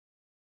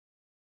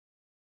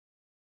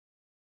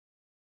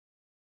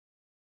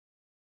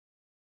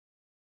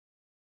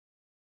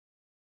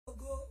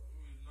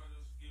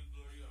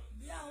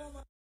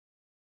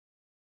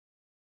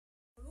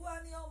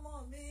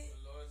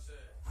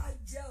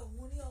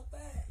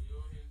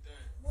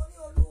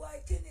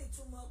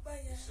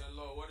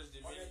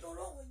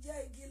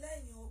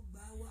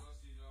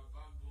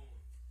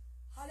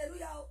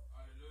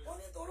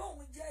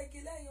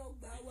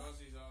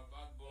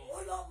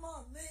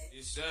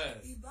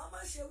said, ìbá má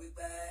ṣe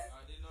wípé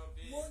I did not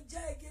be. mo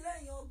jẹ́ igi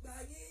lẹ́yìn ọgbà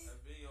yín,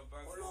 I've been your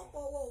backbone.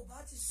 olóòpọ̀ owó ò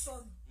bá ti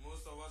sọnù.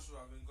 Most of us should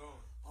have been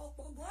gone.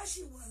 Ọ̀pọ̀ gan á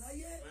sì wà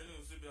láyé, Many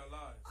will still be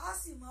alive. á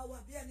sì máa wà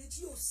bí ẹni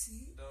tí ò sí.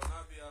 They will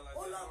not be alive.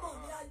 Ọlọ́mọ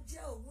mi á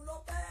jẹ́ òun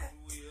lọ́pẹ́.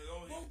 We owe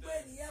him Gbogbo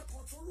thanks. ènìyàn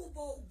kan tún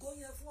rúbọ ògo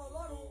yẹn fún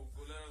Ọlọ́run.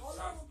 Go, let us Ọlọ́run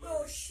shout pé o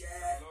glory.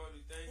 ṣé, Lord,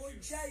 we thank o you.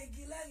 jẹ́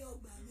igi lẹ́yìn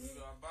ọgbà mi.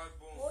 You are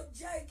backbone. Ó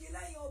jẹ́ igi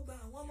lẹ́yìn ọgbà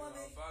àwọn You ọmọ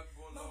are mi.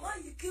 backbone, Màmá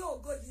Lord. yìí kí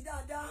ògo yìí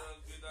dáadáa.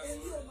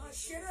 Èmi ò máa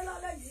ṣeré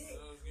lálẹ́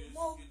yìí.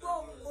 Mo gbọ́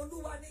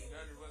Olúwa ní.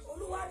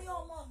 Olúwa ní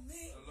ọmọ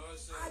mi. The Lord Á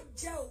said,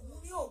 jẹ́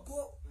òun ní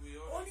ògo. we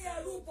Ó owe ní him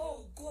ẹrú bọ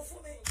ògo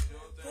fún mi.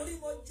 Torí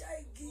mo jẹ́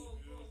igi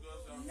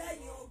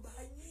lẹ́yìn ọgbà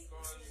yín.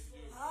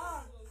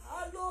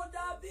 A ló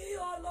dàbí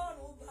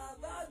Ọlọ́run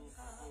bàbá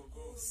àgbà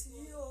kò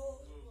sí o.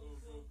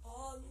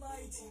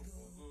 Almighty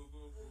God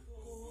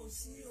kò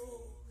sí o.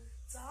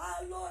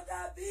 Ta ló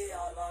dàbí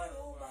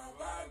Ọlọ́run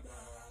bàbá àgbà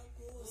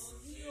kò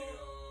sí o.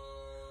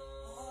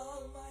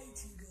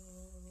 Almighty God.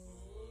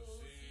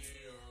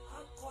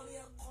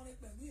 Akọrin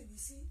pẹ̀lú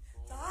ìmísí.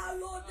 Ta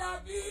ló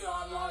dàbí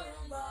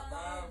Ọlọ́run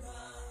bàbá àgbà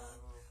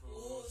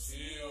kò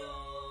sí o.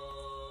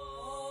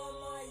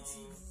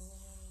 Almighty God.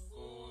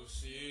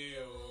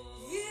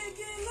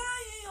 Igi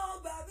lẹ́yìn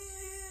ọgbà mi.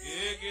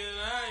 Igi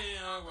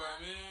lẹ́yìn ọgbà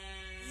mi.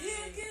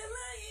 Igi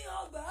lẹ́yìn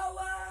ọgbà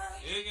wa.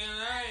 Igi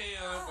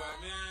lẹ́yìn ọgbà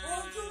mi.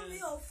 Ojú mi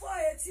ò fọ́,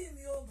 etí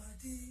mi ò mà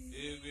di.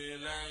 Igi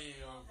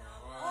lẹ́yìn ọgbà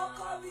wa.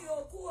 Ọkọ mi ò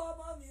kú,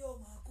 ọmọ mi ò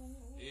mà kú.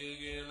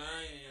 Igi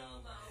lẹ́yìn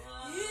ọgbà wa.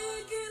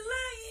 Igi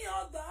lẹ́yìn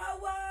ọgbà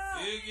wa.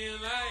 Igi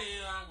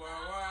lẹ́yìn ọgbà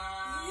wa.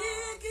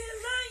 Igi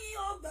lẹ́yìn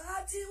ọgbà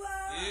tiwa.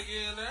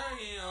 Igi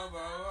lẹ́yìn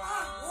ọgbà wa.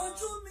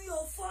 Ojú mi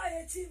ò fọ́,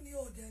 etí mi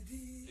ò dẹ̀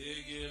di.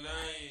 Igi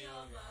lẹ́yìn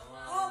ọgbà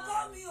wa. Ọkọ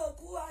mi ò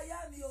kú, aya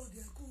mi ò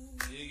dẹ̀ kú.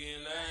 Igi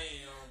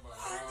lẹ́yìn ọgbà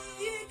wa. Àní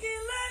igi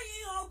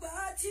lẹ́yìn ọgbà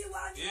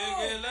tiwa ni o.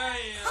 Igi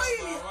lẹ́yìn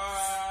ọgbà wa.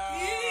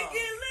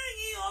 Igi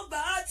lẹ́yìn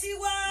ọgbà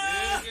tiwa.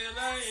 Igi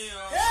lẹ́yìn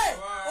ọgbà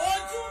wa.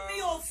 Ojú mi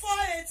ò fọ́,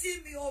 etí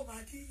mi ò mà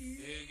di.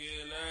 Igi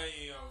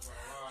lẹ́yìn ọgbà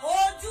wa.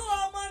 Ojú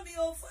ọmọ mi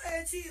ò fọ́,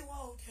 etí wọn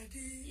ò dẹ̀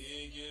di.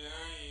 Igi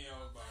lẹ́yìn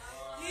ọgbà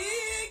wa.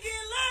 Igi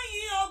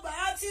lẹ́yìn ọgbà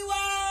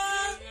tiwa.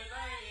 Igi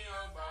lẹ́yìn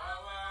ọgbà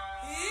wa.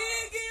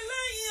 Igi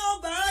lẹ́yìn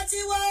ọgbà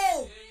tiwa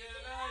o. Igi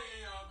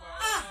lẹ́yìn ọgbà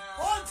wa.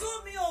 Ojú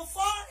mi ò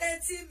fọ́,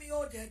 etí mi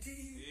ò dẹ̀ di.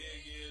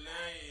 Igi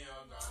lẹ́yìn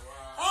ọgbà wa.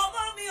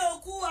 Ọmọ mi ò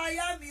kú,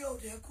 aya mi ò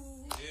dẹ̀ kú.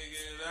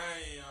 Igi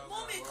lẹ́yìn ọgbà wa.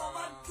 Mú mi kan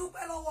máa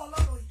dúpẹ́ lọ́wọ́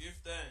Ọlọ́run yìí. Give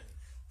thanks.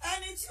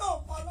 Ẹni tí ò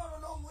mọ Ọlọ́run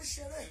ló mú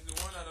ṣeré. He's the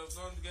one that does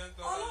not get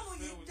God. Ọlọ́run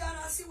yìí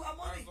dára sí wa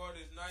mọ́nì. Our God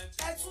is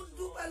 90. Ẹ tún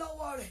dúpẹ́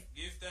lọ́wọ́ rẹ̀.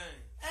 Give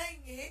thanks.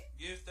 Ẹ̀yìn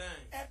Give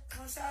thanks. ẹ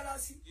kan sára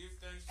sí. Give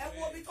thanks Ẹ to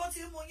wo ibi him. tó ti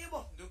ń mú yín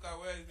bọ̀. Look at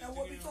where he's Ẹ wo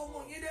taking ibi you tó mú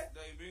from. yín dé.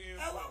 That he bring you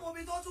Ẹ wá from. wo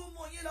ibi tó tún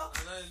mú yín lọ.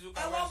 And then look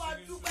Ẹ at wá where máa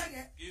he's dúpẹ́ taking you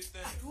yẹn. from. Give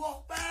thanks. Àdúrà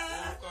ọpẹ́.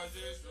 Orúkọ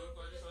Jésù,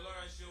 orúkọ Jésù,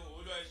 Ọlọ́run ṣe òun,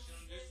 Olúwa ṣe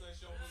òun, Jésù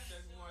ṣe òun, fún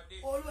tẹ́sí mú adé.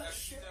 Olúwa Ẹ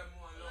fi ṣe. tẹ́ mú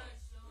wọn lọ.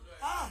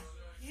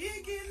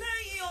 Igi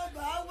lẹ́yìn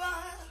ọgbà wa.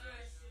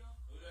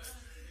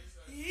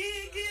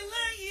 Igi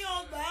lẹ́yìn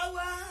ọgbà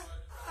wa.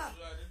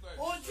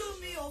 Ojú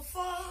mi ò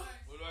fọ́.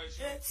 Olúwa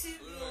ṣe, Etí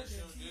mi ò Olúwa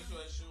ṣe, dẹ̀ di. Jésù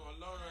ẹ ṣe,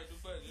 Ọlọ́run ẹ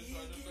dúpẹ́, Jésù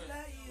ẹ Igi dúpẹ́,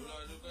 lẹ́yìn Olúwa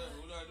dúpẹ́,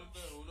 Olúwa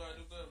dúpẹ́, Olúwa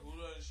dúpẹ́,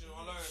 Olúwa ẹ ṣe,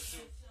 Ọlọ́run ẹ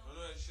ṣe,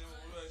 Ọlọ́run ẹ ṣe,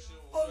 Olúwa ẹ ṣe,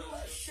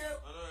 Olúwa ṣe.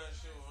 Ọlọ́run ẹ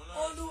ṣe,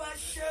 Olúwa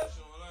ṣe.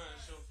 Ọlọ́run ẹ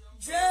ṣe,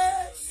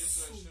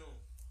 Jésù. ẹ ṣe.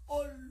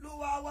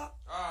 Olúwa wa.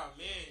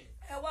 Amen.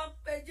 Ẹ wá ń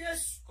pe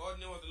Jésù. Call the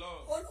name of the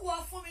Lord. Olúwa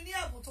fún mi ní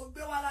ẹ̀bùn tó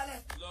gbé wá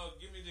lálẹ́. Lord,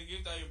 give me the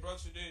gift that you brought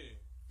today.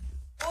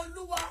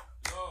 Olúwa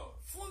Lord,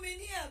 fún mi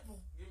ní ẹ̀bùn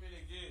give me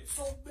the gift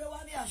tó gbé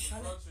wá ní you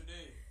àṣálẹ́. brought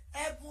today.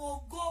 Ẹ̀bùn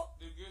ògo,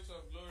 The gift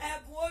of glory.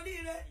 ẹ̀bùn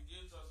oríire, The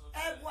gift of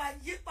ẹ̀bùn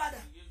success.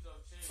 àyípadà The gift of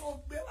change. tó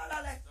gbé wá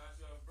lálẹ́. That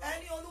you have brought.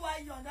 Ẹni Olúwa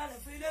yọ̀ǹda rẹ̀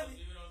fún ilé mi.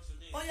 Give it unto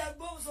me. Ó yẹ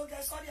gbóhùn sókè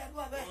sọ́ọ́dì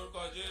àdúrà bẹ́ẹ̀.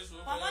 Orúkọ Jésù.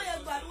 Màmá yẹn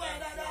gbàdúrà yẹn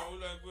dáadáa.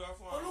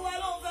 Olúwa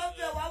ló ń fẹ́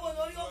bẹ̀ wá wò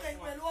lórí òkè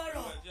pẹ̀lú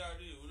ọ̀rọ̀.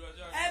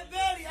 Ẹ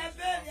béèrè, ẹ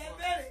béèrè, ẹ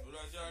béèrè.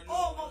 Ó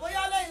mọ̀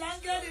bóyá lẹ́yìn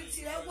láńgẹ́lì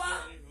tirẹ̀ wá.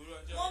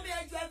 Mọ́mí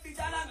ẹjọ́ ẹ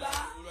fìjà lágbà.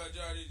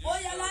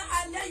 Bóyá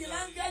alẹ́ yìí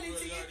láńgẹ́lì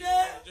ti yí dé.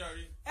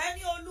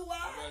 Ẹni Olúwa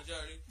jẹ́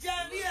rí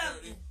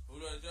ẹ̀bùn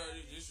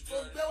tó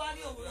gbé wá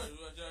ní òwúrọ̀.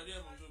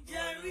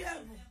 Jẹ́ rí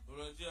ẹ̀bùn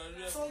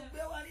tó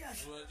gbé wá ní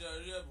àṣà. Olúwa jẹ́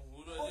rí ẹ̀bùn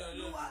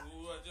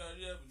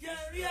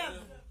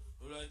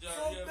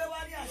tó gbé wá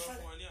ní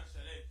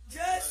àṣálẹ́.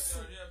 Jésù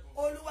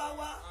Olúwa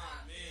wa.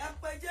 Ẹ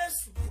pe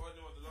Jésù.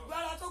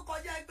 Gbára tó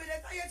kọjá ìpele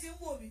táyé ti ń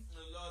wò mí.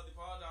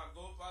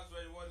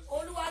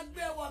 Olúwa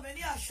gbé wọ̀ mí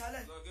ní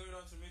àṣálẹ́.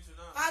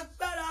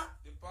 Agbára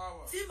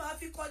tí màá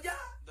fi kọjá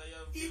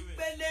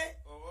ìpele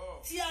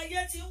tí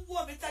ayé ti ń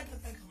wò mí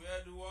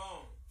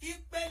tẹ̀gàntẹ̀gàn.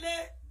 Ìpele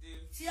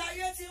tí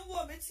ayé ti ń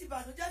wò mí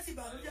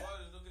tìbànújẹ́.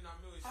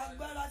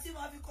 Agbára tí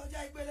màá fi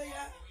kọjá ìpele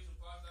yẹn.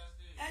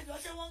 Ẹjọ́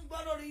ṣé wọ́n ń gbọ́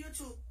lórí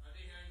YouTube?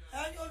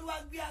 Ẹni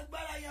Olúwa gbé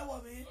agbára yẹn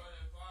wọ̀ mí.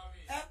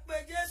 Ẹ pe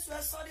Jésù,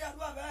 ẹ sọ ní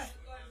àdúrà bẹ́ẹ̀.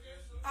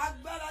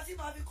 Agbára tí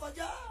màá fi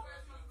kọjá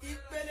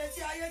ìpele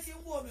tí ayé ti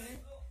ń wò mí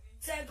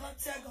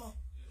tẹ̀gàntẹ̀gàn.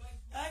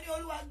 Ẹni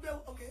Olúwa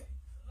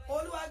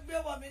gbé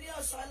wọ̀ mí ní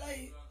ọ̀sálẹ́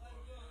yìí.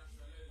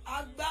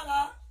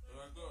 Agbára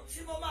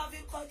tí mo máa fi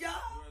kọjá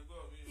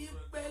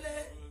ìpele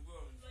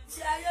tí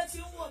ayé ti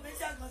ń wò mí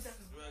tẹ̀gàntẹ̀gàn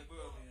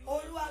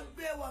olúwa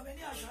gbé wọ̀ mí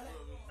ní àṣálẹ́.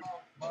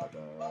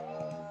 Bàbá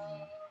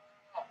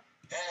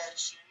ẹ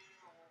ṣé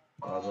o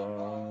bàbá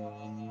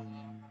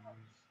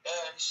ẹ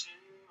ṣé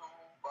o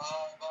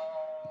bàbá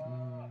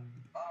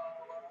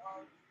àwa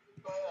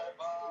dúpẹ́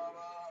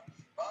bàbá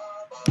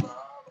bàbá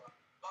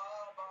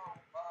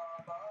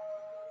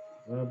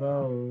bàbá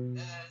o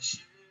ẹ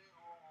ṣé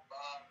o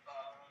bàbá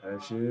ẹ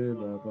ṣé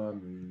bàbá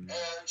mi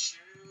ẹ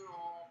ṣé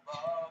o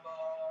bàbá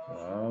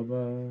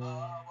bàbá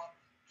àwa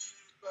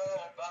dúpẹ́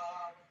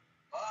bàbá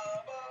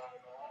bàbá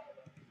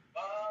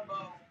bàbá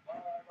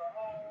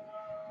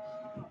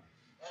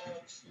ẹ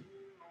ṣé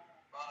o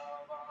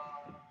bàbá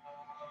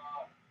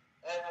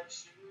ẹ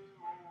ṣé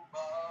o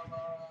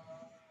bàbá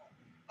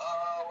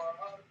àwa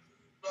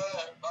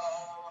dúpẹ́ bàbá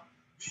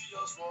we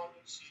just want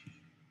to see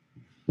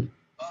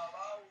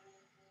bàbá o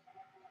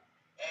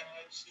ẹ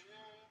ṣé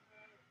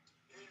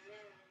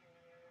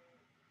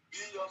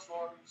we just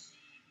want to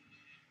see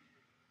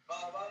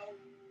bàbá o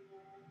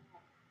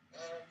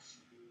ẹ ṣé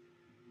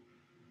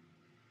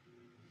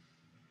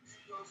we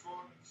just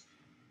want to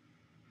see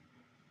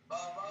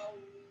bàbá o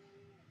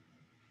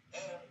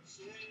ẹ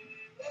ṣé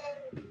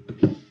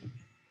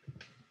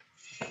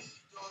we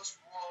just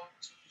want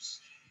to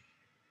see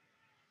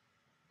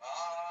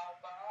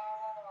bàbá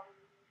o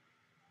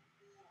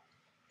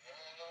ẹ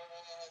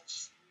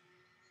ṣé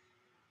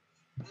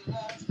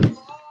let's go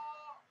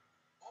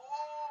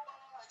oh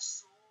my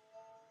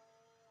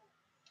soul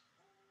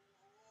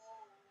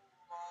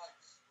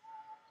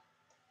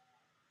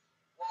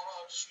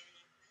worship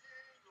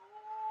you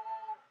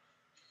Lord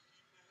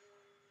worship you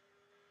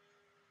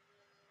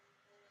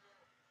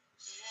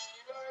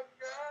Lord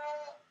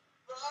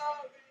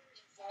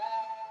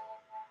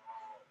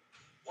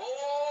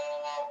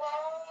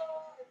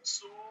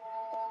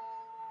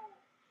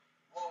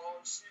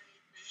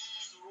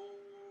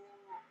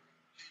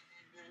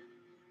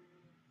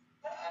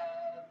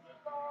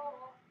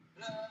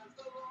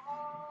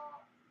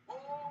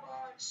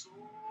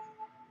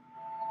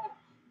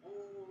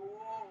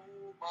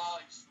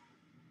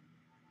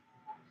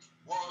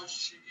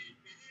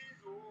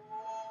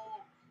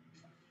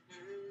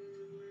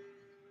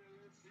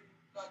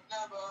like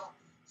never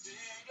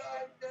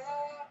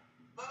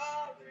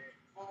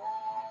before.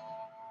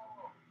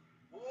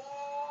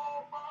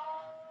 Oh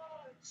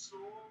my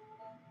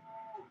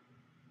soul,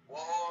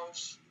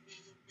 worship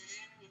me,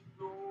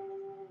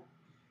 Lord.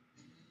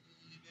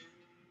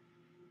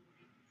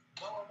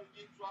 Now I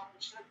begin to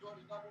appreciate God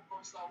in Bible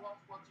verse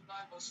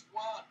 149 verse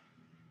 1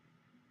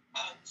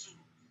 and 2.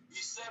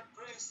 He said,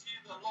 praise ye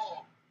the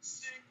Lord,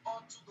 sing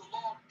unto the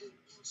Lord a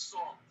new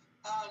song,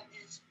 and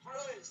his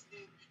praise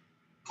in the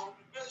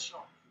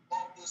congregation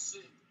of the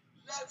saints.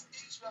 Let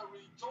Israel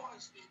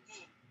rejoice in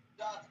him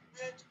that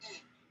made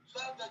him.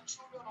 Let the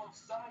children of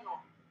Zion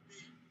be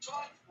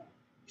joyful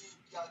in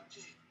their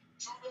king.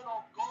 Children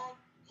of God,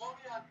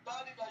 mommy and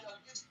daddy that you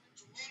are listening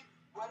to me,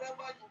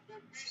 wherever you may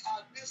be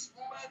at this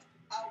moment,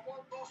 I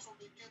want us to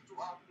begin to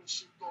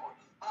appreciate God.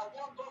 I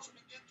want us to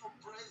begin to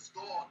praise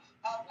God.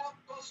 I want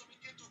us to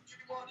begin to give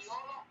him all the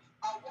honor.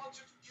 I want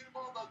you to give him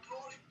all the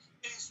glory.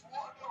 He's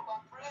worthy of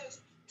our praise.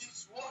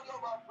 He's worthy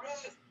of our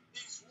praise.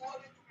 He's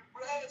worthy to be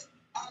praised.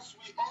 As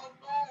we all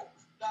know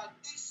that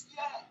this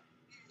year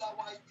is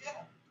our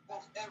year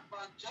of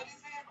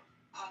evangelism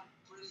and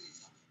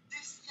praise.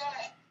 This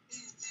year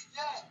is the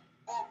year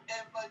of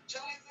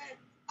evangelism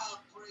and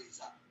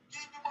praise.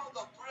 Give him all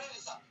the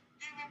praise.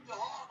 Give him the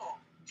honor.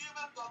 Give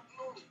him the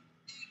glory.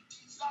 He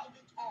deserves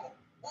it all.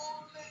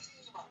 Only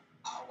him.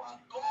 Our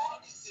God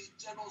is a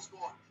generous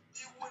God.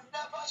 He will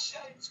never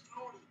share his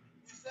glory.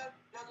 He said,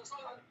 there's a song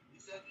that he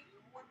said, he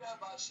will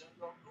never share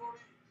your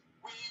glory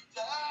with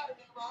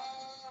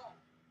anyone.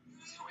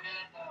 He will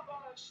never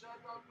share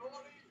your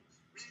glory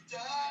with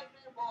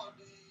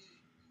anybody.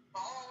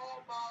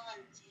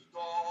 Almighty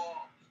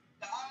God,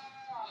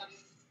 that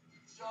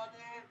is your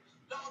name.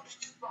 Now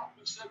begin to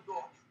appreciate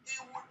God. He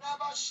will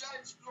never share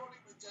his glory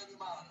with any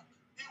man.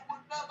 He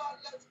will never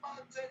let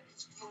man take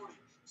his glory.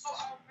 So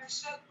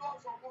appreciate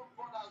God for what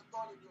God has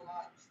done in your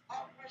life.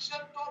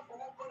 Appreciate God for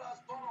what God has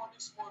done on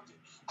this mountain.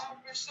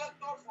 Appreciate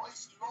God for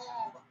his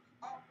love.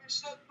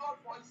 Appreciate God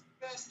for his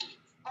mercy.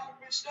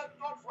 Appreciate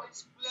God for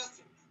his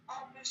blessing.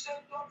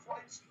 Appreciate God for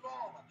his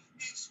love.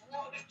 He's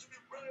worthy to be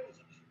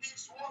praised.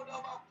 He's worthy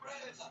of our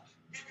praise.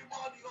 Give him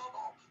all the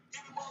honor.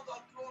 Give him all the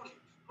glory.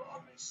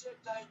 Lord, we say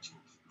thank you.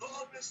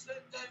 Lord, we say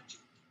thank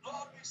you.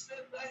 Lord, we say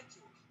thank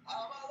you.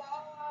 I'm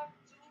alive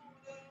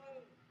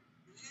today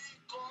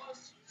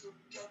because you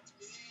get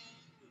me.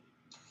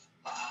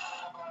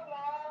 I'm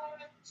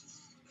alive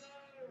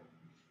today.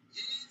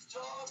 It's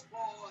just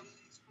for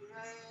his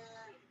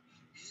grace.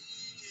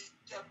 He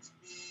kept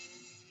me.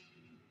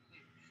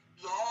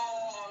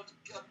 Lord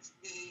kept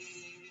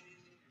me.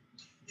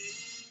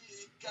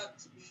 He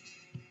kept me.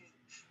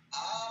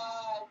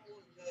 I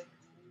won't let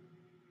go.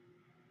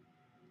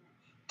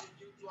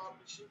 Begin to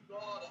appreciate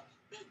God.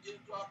 Begin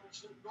to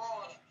appreciate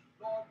God.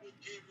 Lord, we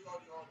give you all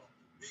the honor.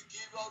 We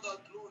give you all the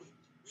glory.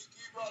 We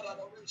give you all the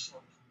adoration.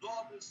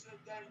 Lord, we say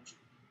thank you.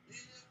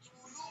 It is to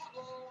you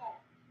Lord,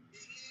 be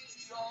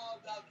all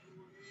the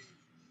glory.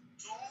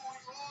 To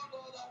you,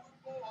 Lord, I will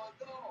go on.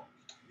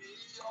 Be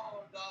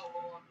all the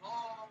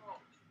honor.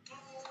 To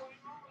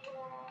you,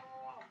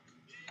 Lord,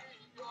 be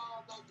all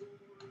the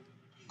glory.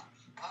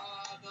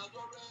 And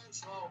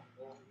adoration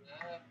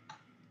forever.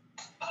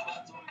 Baba,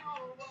 to you,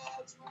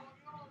 Lord, to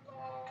you,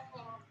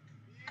 Lord,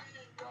 be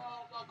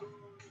all the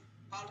glory.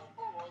 I will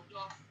go on. To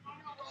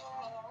you,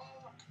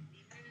 Lord,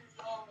 be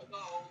all the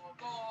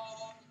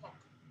honor.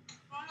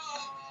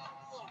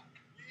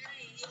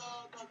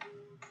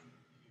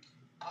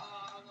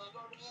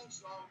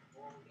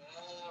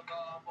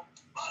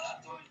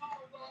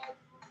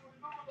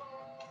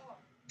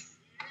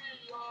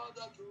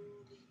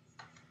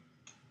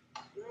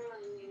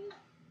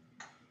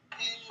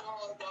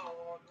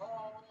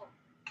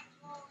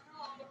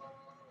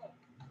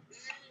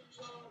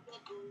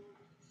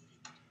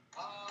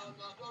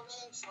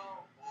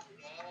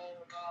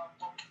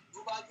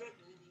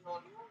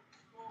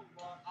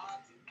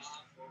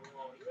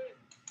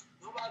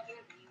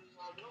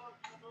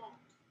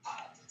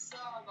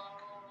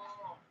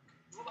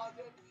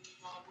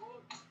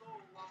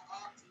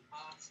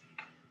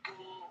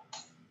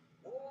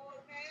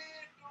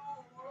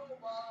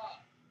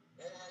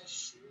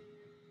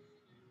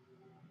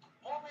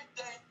 Mommy,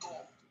 thank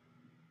God.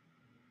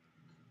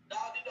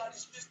 Daddy that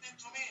is listening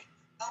to me,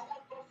 I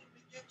want us to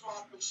begin to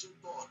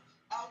appreciate God.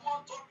 I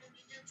want us to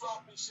begin to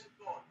appreciate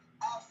God.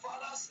 Our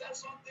father said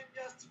something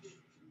yesterday.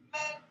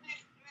 Many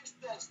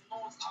Christians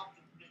know how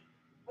to pray,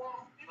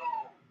 but few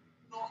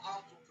know how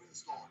to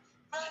praise God.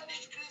 Many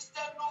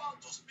Christians know how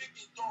to speak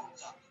in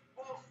tongues,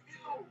 but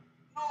few know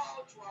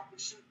how to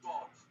appreciate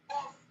God.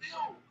 But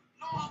few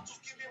know how to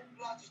give him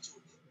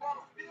gratitude. But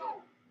few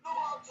know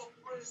how to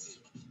praise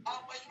him. And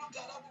when you look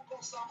at that book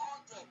of Psalm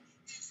 100,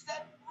 he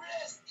said,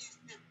 praise is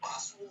the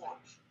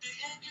password. The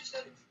English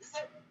said, he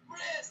said,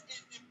 praise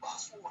is the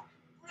password.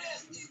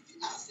 Praise is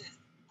the access.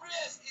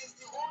 Praise is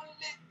the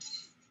only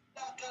key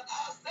that can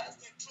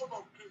access the throne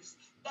of grace,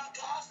 that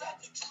can access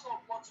the throne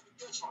of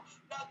multiplication,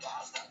 that can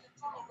access the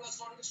throne of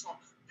restoration.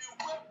 The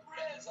way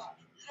praise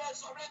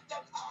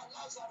resurrected our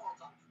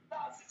Lazarus,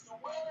 that is the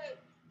way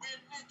we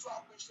need to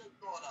appreciate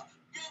God.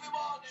 Give him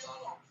all the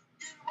honor,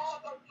 give him all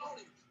the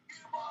glory,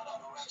 give him all the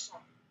adoration.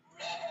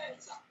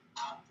 Praise,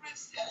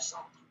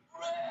 appreciation,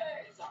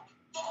 praise.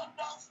 Turn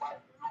down 5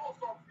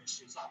 loaves of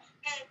fishes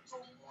into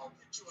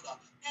multitude,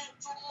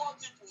 into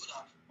multiple.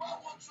 Why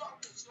won't you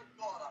appreciate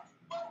God?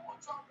 Why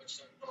won't you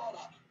appreciate God?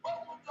 Why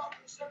won't you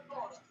appreciate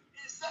God?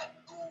 He said,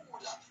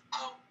 good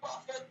and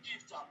perfect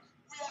gift.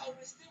 We are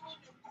receiving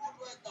the good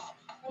right now,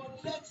 but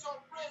let your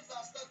praise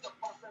access the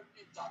perfect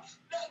gift.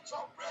 Let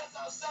your praise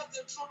access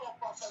the throne of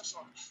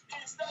perfection.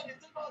 Instead,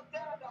 it is not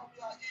there that we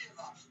are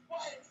healed.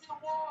 Why is the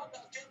one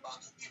that came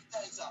back to give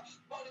thanks?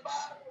 But the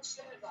Bible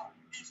says,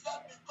 he said,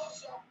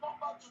 because you have come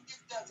back to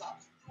give thanks,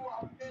 you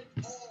are made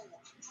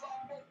whole, you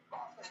are made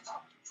perfect,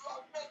 you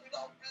are made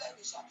without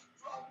blemish,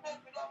 you are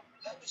made without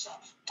blemish.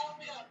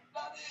 Mommy and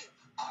daddy,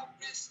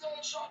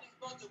 appreciation is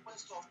not a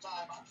waste of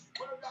time.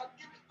 When we are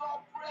giving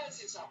God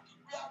praises,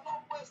 we are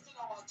not wasting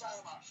our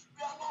time.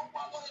 We are not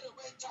wallowing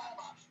away time.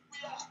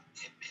 We are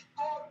giving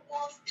God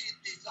what He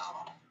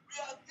deserves. We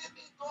are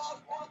giving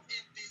God what He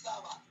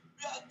deserves.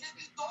 We are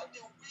giving God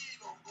the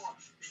will of God.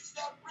 He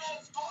said,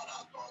 praise God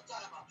at all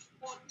time.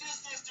 But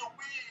this is the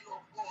will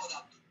of God.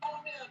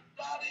 Mommy and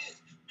daddy,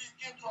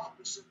 begin to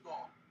appreciate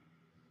God.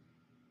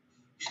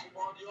 Give him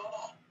all the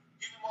honor.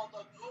 Give him all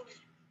the glory.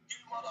 Give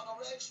him all the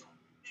adoration.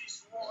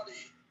 He's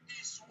worthy.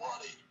 He's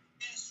worthy.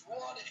 He's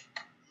worthy.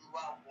 You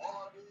are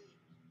worthy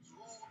to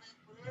be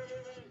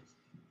praised.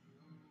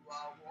 You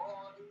are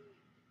worthy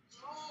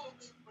to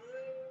be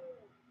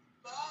praised.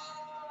 My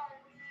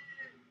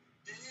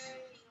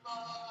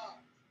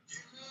Redeemer.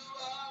 You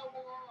are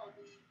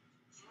worthy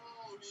to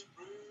be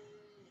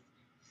praised.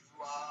 You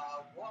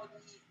are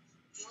worthy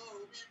to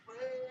be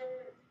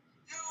praised.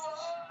 You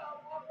are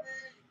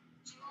worthy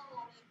to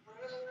be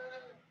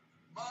praised.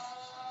 My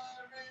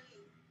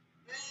Redeemer.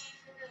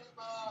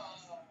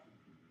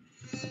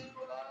 You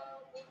are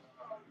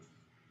worthy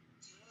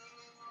to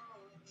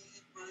be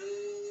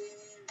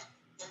praised.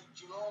 Thank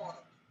you, Lord.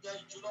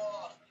 Thank you,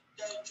 Lord.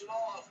 Thank you,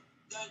 Lord.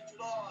 Thank you,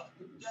 Lord.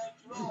 Thank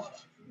you, Lord.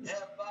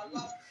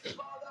 Everlasting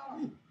Father.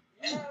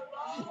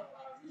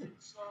 Everlasting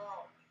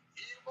Son.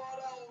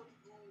 Immortal Holy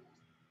Ghost.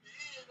 Be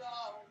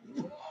thou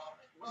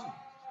glorified.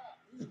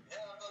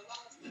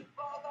 Everlasting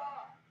Father.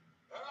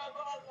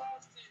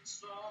 Everlasting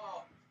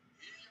Son.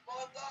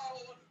 Immortal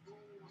Holy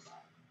Ghost.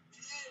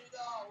 Be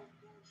thou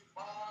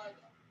glorified.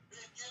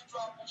 Begin to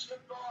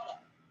appreciate God.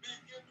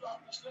 Begin to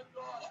appreciate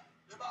God.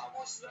 The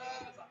Bible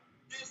says,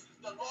 this is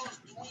the Lord's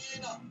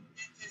doing.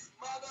 It is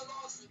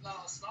marvelous in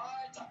our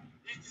sight.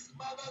 It is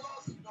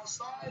marvelous in your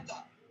sight.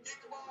 Give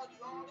him all the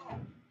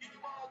honor. Give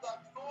him all the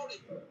glory.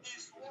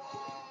 He's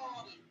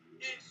worthy.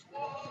 He's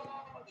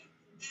worthy.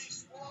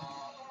 He's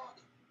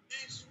worthy.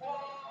 He's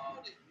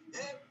worthy.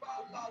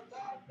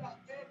 Epaladanda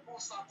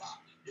keposata.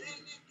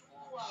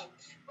 Elidua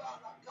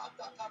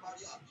libarakata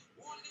kabaria.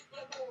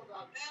 Ulibemoda.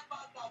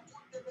 Nemana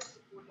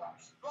kundebesukuda.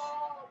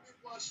 God, we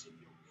worship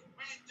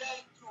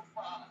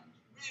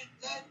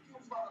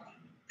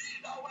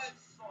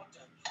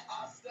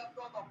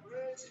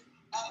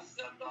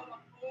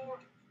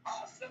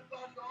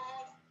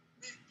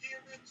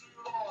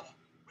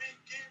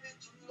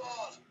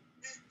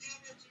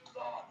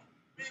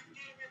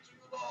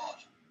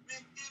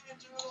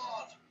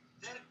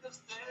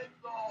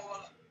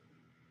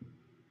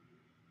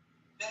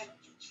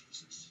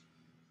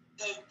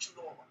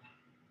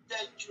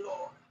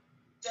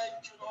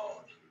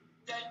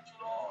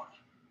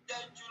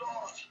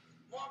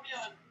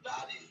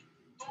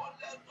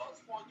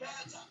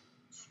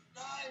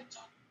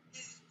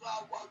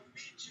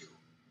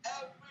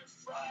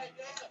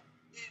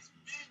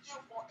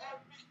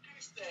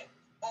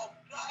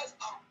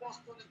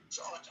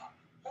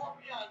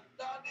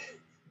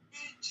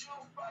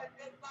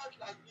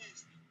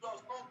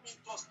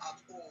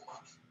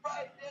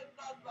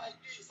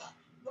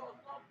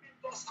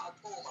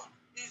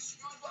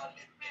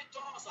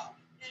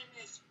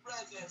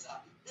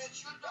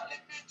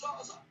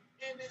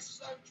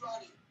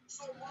sanctuary.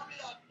 So, mommy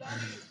and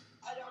daddy,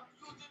 I am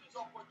using this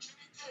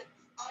opportunity.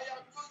 I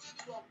am using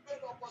this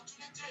unpaid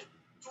opportunity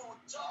to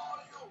tell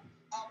you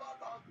about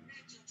our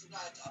meeting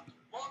tonight.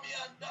 Mommy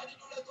and daddy,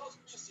 don't let us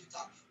miss it.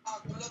 And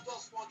don't let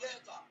us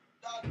forget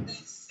that the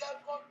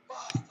second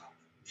part,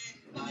 the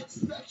ninth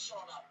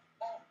section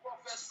of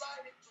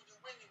prophesying into the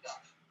wind,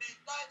 the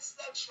ninth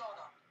section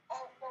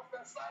of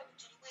prophesying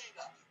into the wind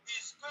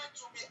is going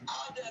to be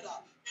added,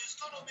 is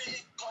going to be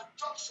in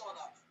conjunction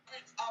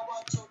with our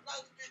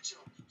tonight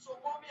vigil. So,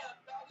 mommy and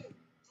daddy,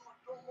 you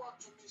don't want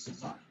to miss it.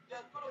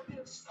 There's going to be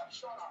a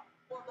section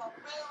for the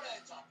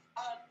parents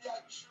and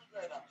their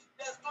children.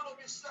 There's going to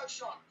be a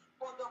section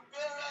for the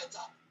parents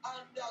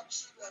and their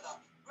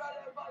children.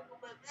 Wherever you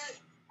may be,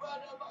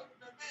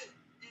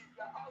 if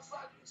you're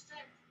outside this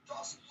thing,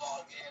 just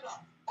log in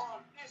on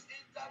this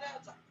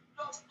internet.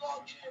 Just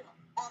log in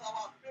on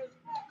our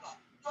Facebook.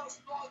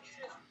 Just log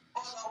in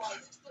on our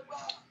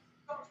Instagram.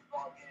 Just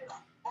log in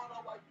on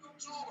our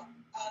YouTube.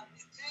 And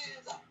it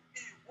is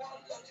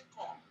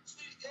Iwalerico.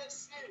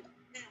 CAC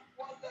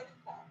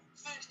Iwalerico.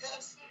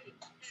 CAC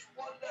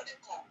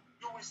Iwalerico.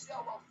 You will see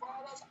our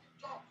father's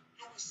picture.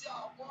 You will see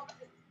our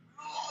mommy.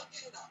 Log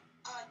in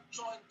and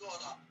join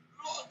God.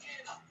 Log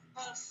in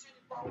and see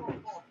the power of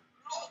God.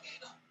 Log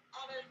in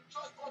and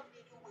enjoy God in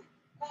a new way.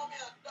 Mommy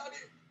and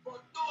daddy, for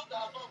those that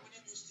are not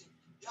within Houston,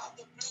 they have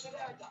the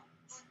privilege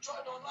to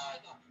join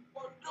online.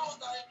 For those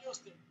that are in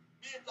Houston,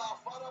 be it our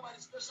Father by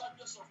the special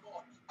grace of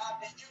God, at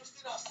the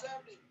Houston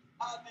Assembly,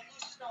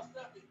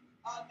 12719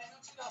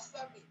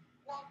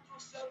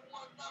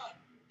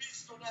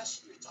 Bisonet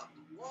Street,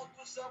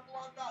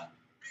 12719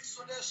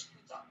 Bisonet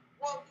Street,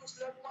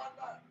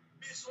 12719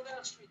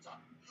 Bisonet Street.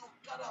 You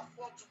can't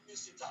afford to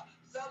miss it.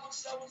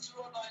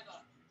 77099,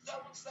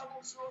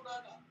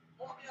 77099.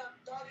 Mommy and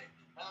daddy,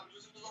 I am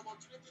using this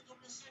opportunity to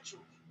beseech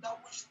you that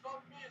we should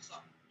not miss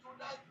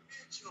tonight's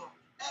video.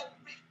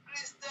 Every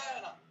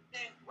Christian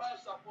in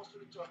Christ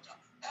Apostolic Church,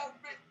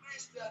 every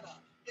Christian, a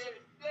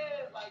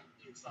day like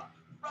this,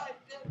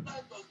 Friday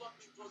night does not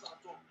mean close at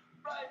home.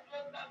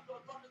 Friday night does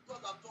not mean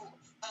close at home.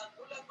 And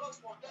don't let us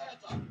forget,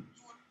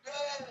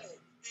 today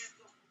is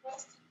the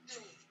first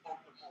day of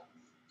the month.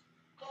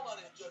 Come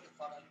and enjoy the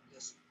fatherly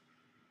blessing.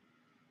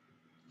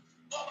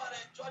 Come and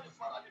enjoy the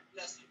fatherly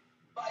blessing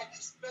by the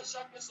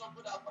special grace of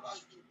God our Father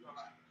is doing in your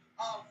life.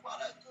 Our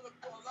Father is going to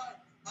be online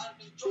and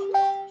the church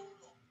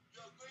auditorium.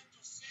 You're going to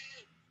see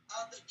it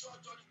at the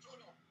church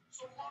auditorium.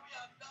 So, mommy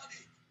and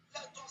daddy,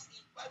 let us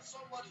invite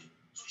somebody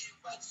to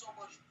invite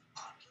somebody.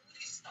 At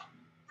least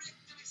bring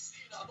 3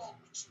 seed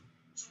along with you.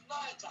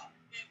 Tonight,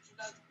 in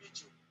tonight's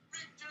vigil.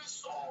 Bring 3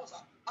 souls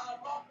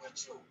along with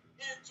you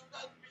in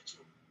tonight's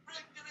vigil.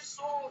 Bring 3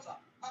 souls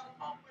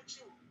along with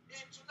you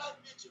in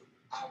tonight's vigil.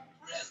 And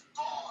praise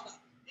God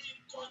in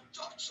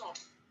conjunction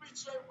with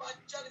your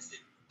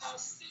evangelism. And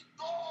see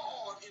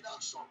God in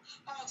action.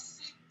 And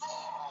see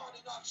God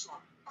in action.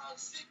 And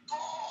see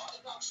God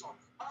in action.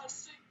 And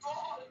see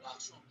God in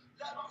action.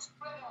 Let us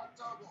pray and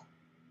tell God,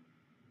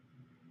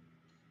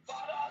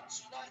 Father,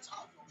 tonight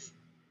have your way.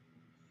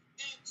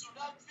 In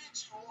tonight's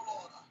vigil, oh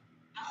Lord,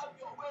 have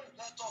your way.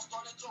 Let us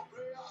turn into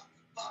prayer.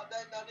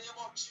 Father, in the name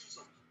of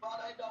Jesus.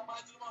 Father, in the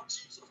mighty name of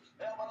Jesus.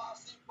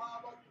 Everlasting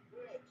Father, we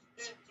pray.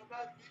 In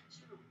tonight's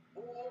vigil,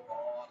 oh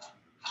Lord,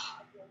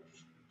 have your way.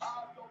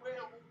 Have your way,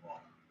 oh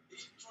Lord.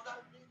 In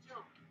tonight's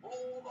vigil,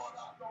 oh Lord,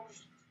 have your way.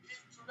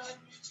 In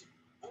tonight's vigil,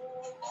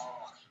 oh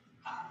Lord,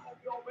 have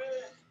your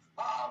way.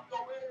 Have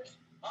your way.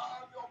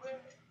 Have your way.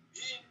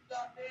 In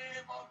the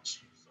name of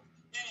Jesus.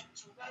 In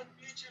tonight's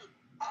vigil,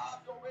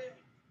 have your way.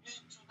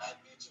 In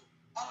tonight's vigil,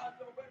 have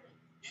your way.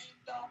 In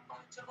the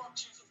mighty name of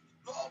Jesus.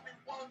 Lord, we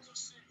want to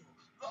see you.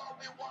 Lord,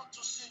 we want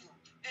to see you.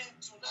 In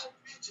tonight's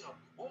vigil,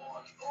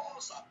 Holy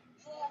Ghost,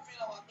 move in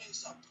our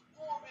midst.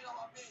 Move in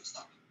our midst.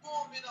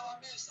 Move in our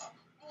midst.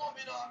 Move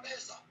in our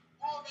midst.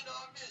 Move in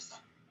our midst.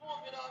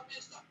 Move in our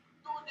midst.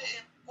 Do the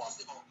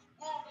impossible.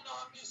 Move in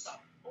our midst.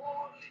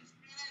 Holy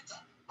Spirit,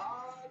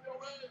 have your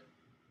way.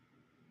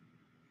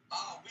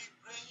 Are we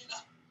praying?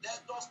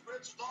 Let us pray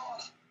to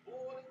God.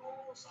 Holy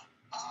Ghost,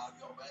 have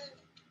your way.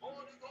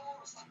 Holy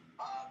Ghost,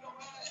 have your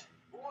way.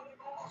 Holy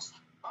Ghost,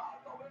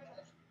 have your way.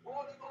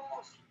 Holy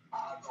Ghost,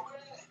 have your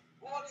way.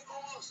 Holy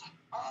Ghost,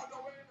 have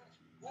your way.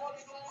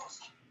 Holy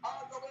Ghost,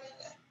 have your way.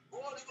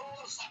 Holy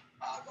Ghost,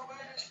 have your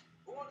way.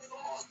 Holy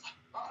Ghost,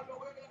 have your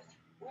way.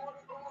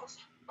 Holy Ghost,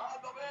 have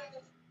your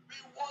way. We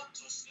want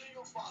to see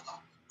you, Father.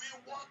 We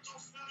want to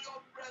feel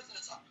your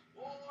presence.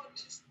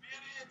 Holy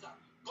Spirit,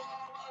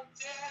 come and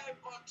take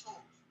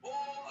control.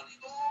 Holy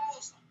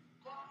Ghost,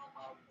 come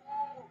and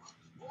move.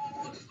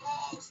 Holy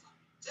Ghost,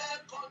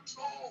 take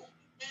control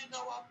in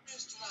our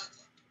midst tonight.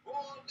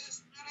 Holy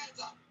Spirit,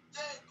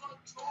 take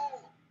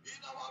control in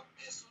our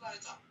midst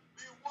tonight.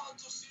 We want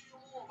to see you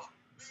move.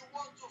 We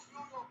want to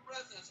feel your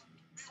presence.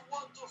 We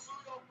want to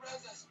feel your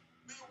presence.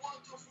 We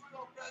want to feel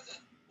your presence.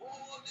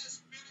 Holy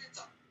Spirit,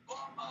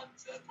 come and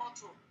take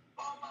control.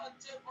 Come and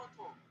take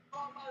control.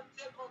 Come and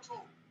take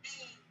control.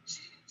 In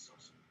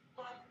Jesus'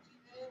 mighty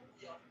name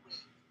we are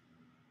praying.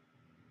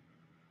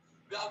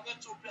 We are going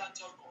to pray and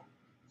tell God,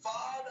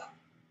 Father,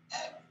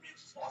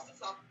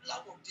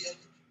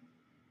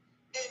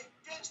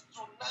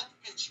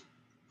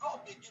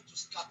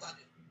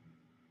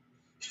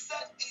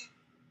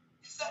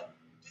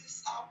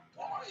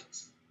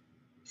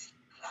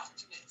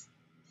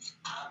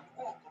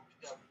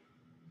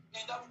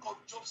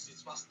 Job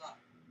 6 verse 9.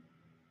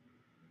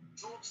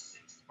 Job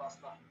 6 verse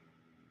 9.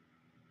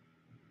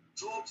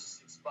 Job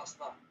 6 verse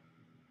 9.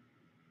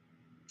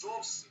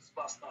 Job 6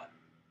 verse 9.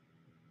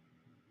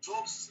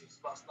 Job 6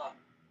 verse 9.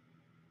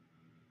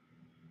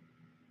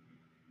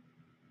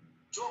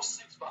 Job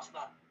 6 verse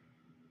 9.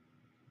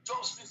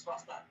 Job 6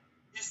 verse 9.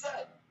 He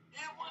said,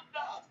 even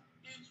that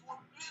it would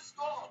please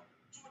God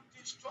to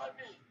destroy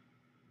me.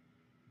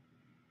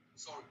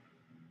 Sorry.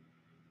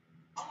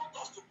 I want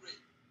us to pray.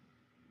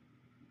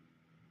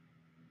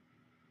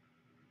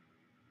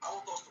 I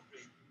want us to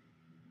pray.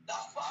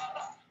 That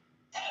Father,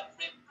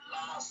 every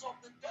plans of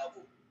the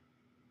devil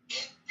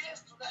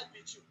against tonight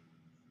vigil,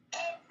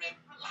 every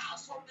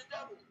plans of the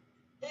devil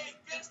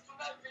against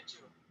tonight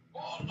vigil,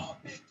 oh Lord,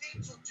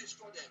 begin to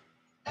destroy them.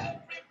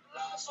 Every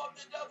plans of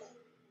the devil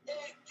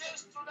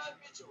against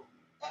tonight vigil,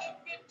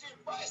 every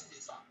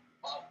devices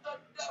of the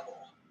devil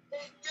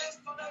against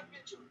tonight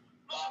vigil,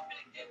 Lord,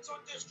 begin to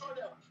destroy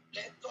them.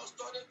 Let us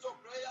turn into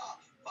prayer.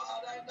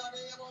 Father, in the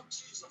name of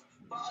Jesus.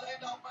 Father, in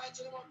the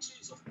mighty name of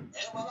Jesus.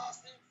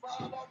 Everlasting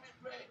Father, we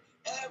pray.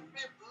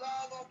 Every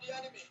plan of the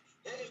enemy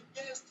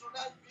against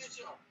tonight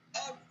vigil,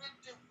 every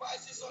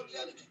devices of the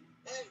enemy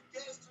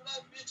against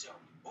tonight vigil,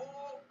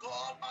 oh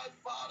God, my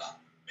Father,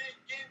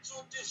 begin to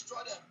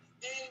destroy them.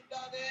 In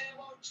the name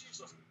of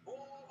Jesus. Oh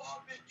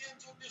Lord, begin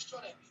to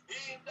destroy them.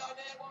 In the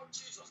name of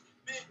Jesus.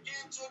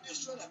 Begin to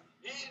destroy them.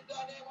 In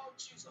the name of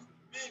Jesus.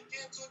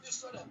 Begin to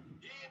destroy them.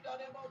 In the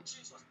name of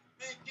Jesus.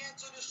 Begin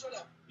to destroy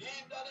them.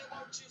 In the name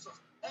of Jesus.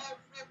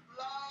 Every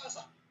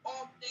plaza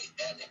of the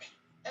enemy.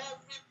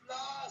 Every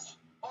plaza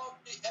of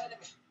the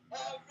enemy.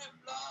 Every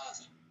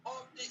plaza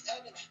of the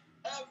enemy.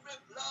 Every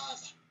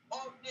plaza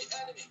of the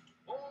enemy.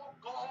 Oh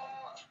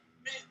God,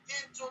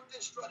 begin to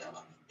destroy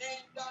them.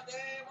 In the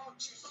name of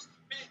Jesus.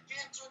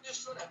 Begin to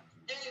destroy them.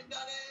 In the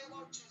name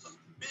of Jesus.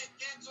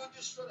 Begin to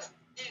destroy them.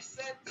 He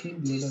said,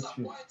 it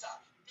disappointed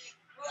the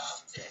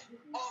crafty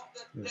of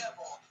the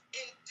devil.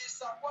 It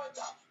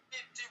disappointed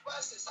the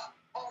devices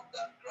of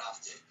the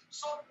crafty,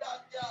 so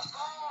that their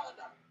hand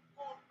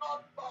could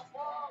not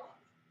perform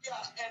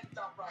their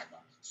enterprise.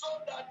 So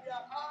that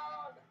their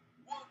hand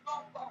will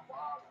not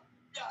perform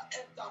their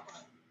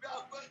enterprise. We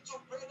are going to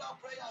pray that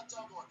prayer,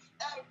 God.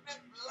 Every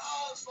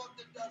plans of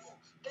the devil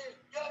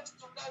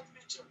against tonight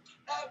vigil,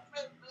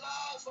 every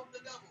plans of the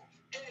devil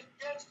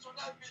against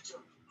tonight vigil,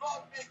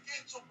 Lord,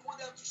 begin to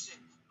put them to shame.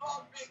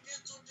 Lord,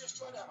 begin to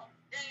destroy them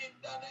in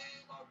the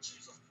name of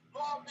Jesus.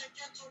 Lord,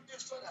 begin to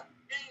destroy them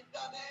in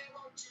the name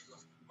of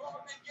Jesus.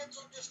 Lord, begin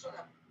to destroy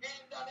them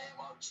in the name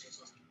of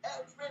Jesus.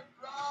 Every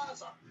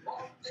plans of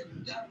the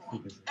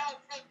devil,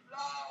 every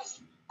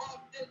plans of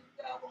the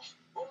devil,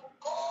 oh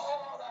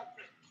God, I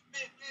pray,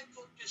 begin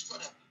to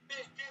destroy them.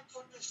 Begin to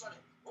destroy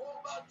them.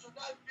 Over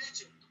tonight,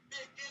 vigil,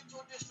 begin to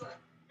destroy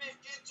them.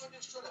 Begin to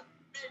destroy them.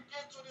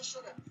 Begin to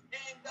destroy them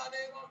in the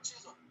name of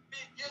Jesus.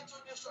 Begin to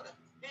destroy them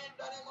in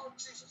the name of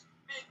Jesus.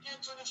 Begin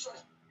to destroy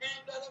them in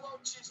the name of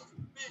Jesus.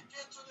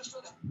 Begin to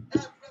destroy them.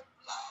 Every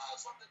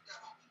plans of the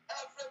devil,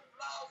 every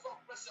plans of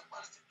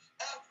principality,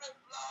 every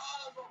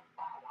plans of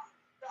power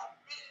that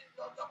means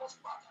the devil's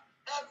power,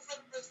 every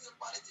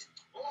principality,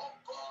 oh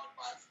God,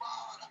 my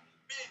Father,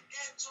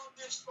 begin to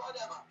destroy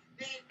them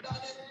in the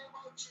name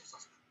of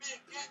Jesus.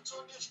 Begin to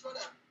destroy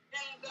them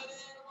in the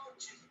name of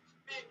Jesus.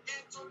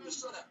 Begin to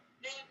destroy them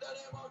in the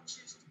name of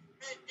Jesus.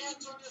 Begin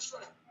to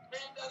destroy them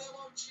in the name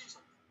of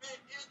Jesus.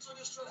 Begin to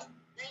destroy them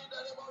in the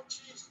name of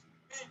Jesus.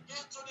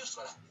 Begin to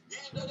destroy them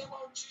in the name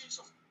of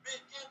Jesus.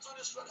 Begin to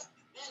destroy them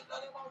in the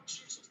name of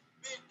Jesus.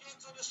 Begin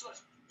to destroy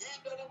them in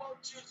the name of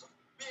Jesus.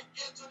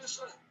 Begin to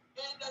destroy them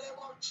in the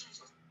name of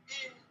Jesus.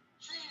 In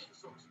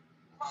Jesus'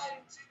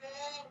 mighty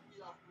name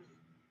we are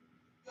praying.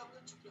 We are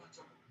going to pray and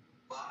tell God,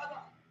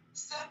 Father,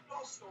 send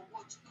us your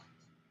word tonight.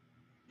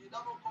 In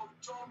the book of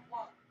John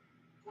 1,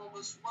 from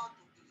verse 1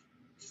 to 3,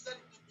 he said,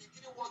 in the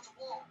beginning was the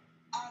word,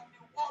 and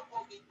the word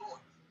was with God,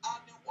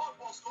 and the word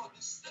was God.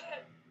 The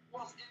same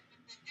was in the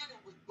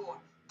beginning with God,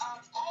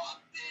 and all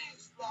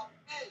things were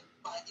made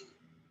by him.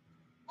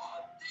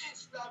 All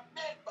things were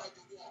made by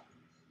the word.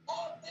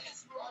 All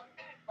things were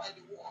made by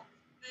the word.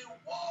 The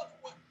word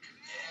will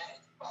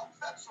create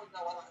perfection in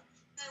our life.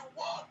 The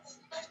word will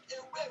make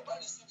a way where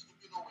there seems to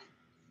be no way.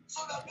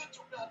 So we are going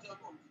to pray and tell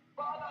God,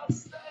 Father,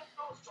 send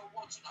us your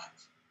word tonight.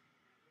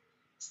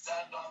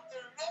 Send us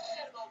the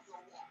rain of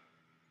your word.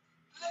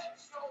 Let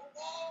your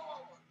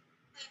word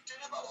be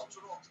delivered unto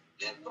us.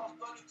 Let us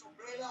turn into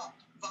prayer.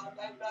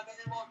 Father, in the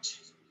name of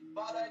Jesus.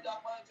 Father, in the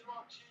mighty name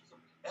of Jesus.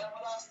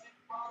 Everlasting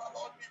Father,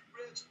 Lord, we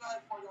pray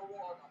tonight for your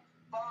word.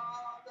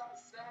 Father,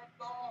 send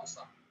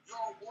us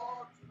your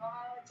word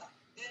tonight.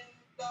 In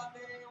the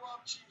name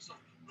of Jesus.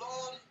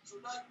 Lord, in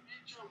tonight's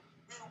video,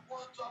 we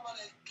want to have an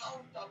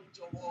encounter with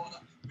your word.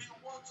 We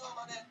want to have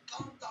an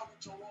encounter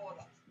with your word.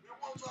 We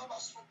want to have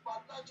a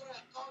supernatural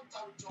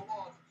encounter with your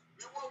word.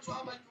 We want to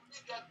have a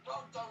unique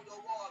encounter with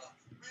your word.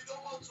 We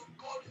don't want to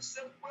go the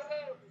same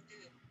way we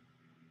came.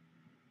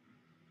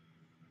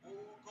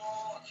 Oh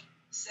God,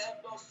 send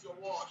us your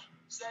word.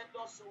 Send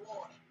us your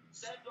word.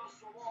 Send us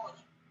your word.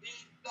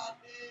 In the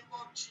name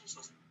of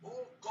Jesus.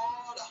 Oh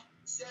God,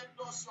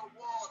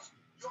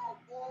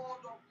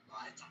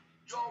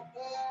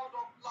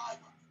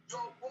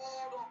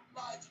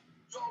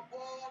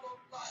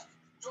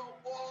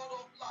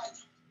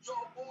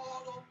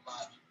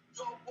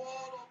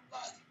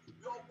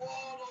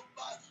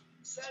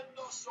 Send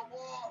us your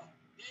word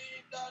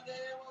in the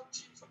name of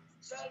Jesus.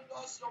 Send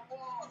us your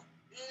word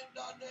in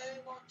the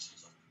name of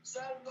Jesus.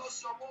 Send us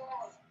your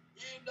word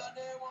in the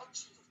name of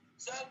Jesus.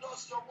 Send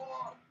us your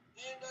word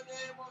in the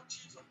name of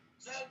Jesus.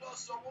 Send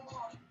us your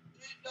word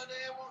in the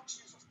name of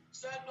Jesus.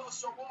 Send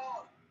us your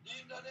word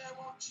in the name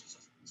of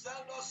Jesus.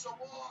 Send us your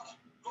word.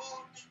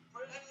 Lord, we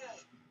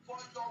pray for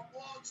your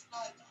word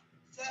tonight.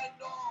 Send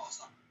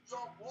us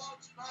your word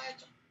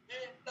tonight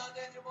in the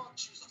name of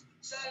Jesus.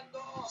 Send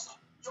us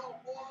your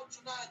word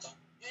tonight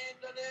in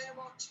the name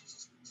of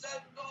Jesus.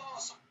 Send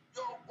us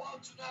your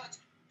word tonight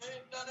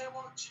in the name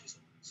of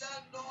Jesus.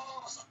 Send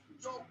us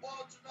your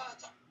word tonight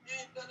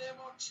in the name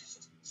of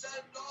Jesus.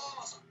 Send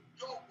us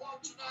your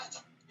word tonight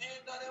in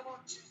the name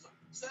of Jesus.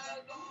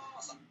 Send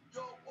us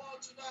your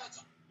word tonight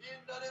in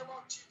the name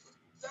of Jesus.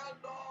 Send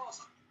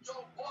us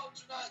your word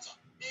tonight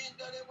in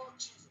the name of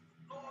Jesus.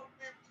 Lord,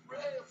 we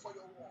pray for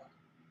your word.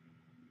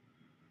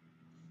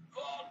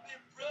 Lord, we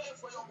pray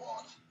for your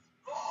word.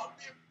 Lord,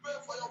 we pray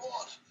for your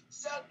word.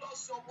 Send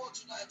us your word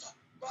tonight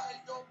by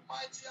your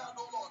mighty hand,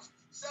 O Lord.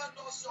 Send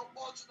us your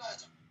word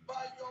tonight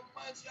by your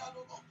mighty hand,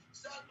 O Lord.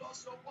 Send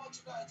us your word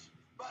tonight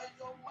by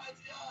your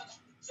mighty hand.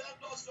 Send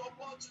us your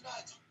word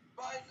tonight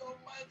by your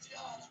mighty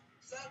hand.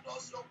 Send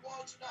us your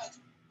word tonight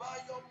by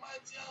your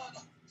mighty hand.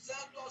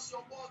 Send us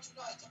your word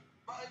tonight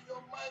by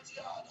your mighty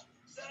hand.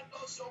 Send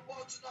us your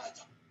word tonight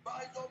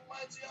by your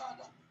mighty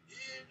hand.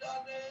 In the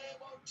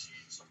name of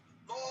Jesus.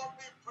 Lord,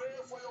 we pray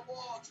for your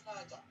word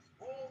tonight.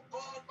 Oh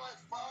God, my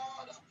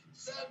Father,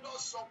 send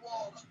us your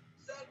word.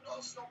 Send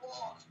us your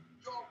word.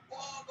 Your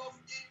word of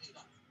healing.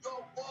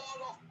 Your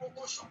word of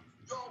promotion.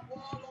 Your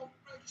word of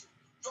breakthrough.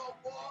 Your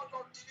word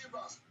of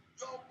deliverance.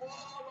 Your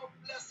word of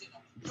blessing.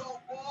 Your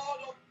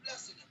word of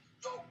blessing.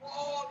 Your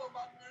word of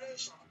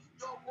admiration.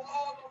 Your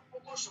word of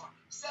promotion.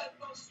 Send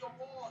us your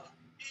word.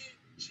 In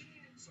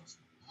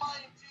Jesus'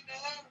 mighty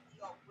name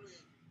we are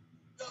praying.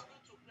 You are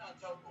going to pray and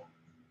tell God,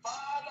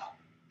 Father,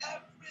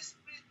 every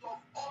spirit of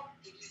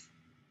unbelief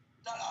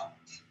that have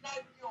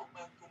denied me of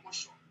my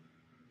promotion.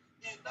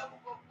 In that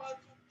book of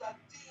Matthew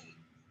 13,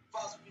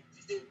 verse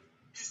 58,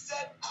 he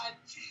said, and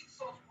Jesus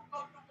could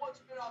not do much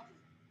miracle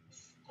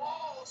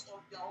because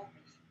of their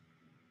unbelief.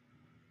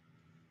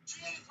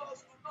 Jesus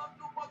could not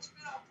do much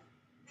miracle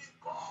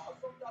because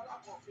of their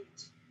lack of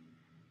faith.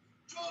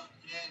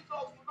 Jesus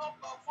could not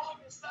perform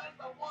his signs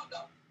and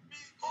wonders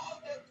because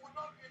they could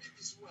not believe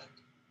his word.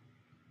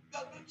 You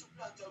are going to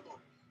pray and tell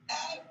God,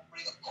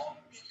 every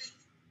unbelief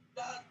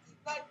that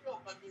denied me of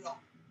my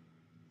miracle,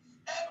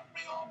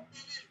 every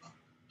unbeliever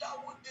that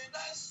would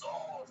deny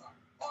souls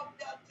of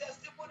their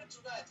testimony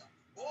tonight,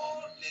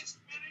 Holy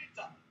Spirit,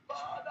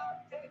 Father,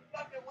 take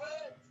them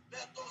away.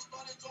 Let us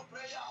turn into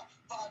prayer.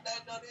 Father,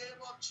 in the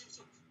name of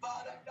Jesus,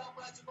 Father, in the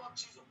mighty name of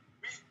Jesus,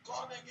 we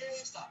come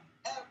against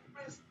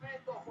every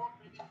spirit of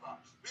unbeliever.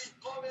 We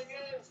come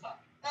against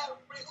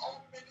every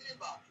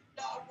unbeliever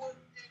that would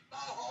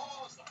deny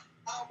us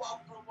our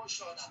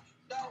promotion,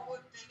 that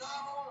would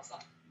deny us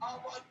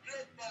our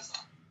greatness,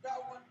 that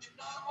would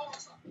deny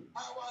us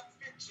our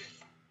victory,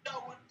 that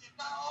would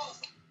deny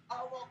us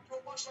our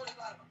promotion in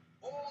life.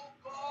 Oh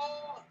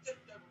God,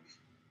 take them away.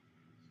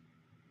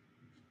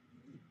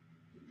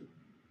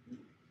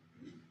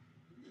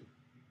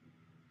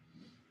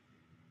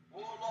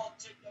 Oh Lord,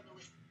 take them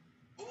away.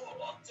 Oh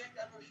Lord, take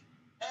them away.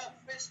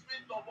 Every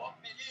spirit of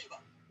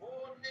unbeliever,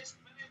 Holy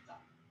Spirit,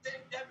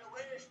 take them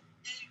away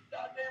in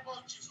the name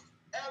of Jesus.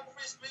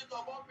 Every spirit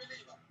of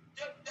unbeliever,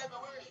 take them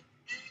away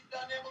in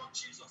the name of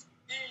Jesus.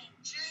 In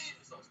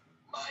Jesus'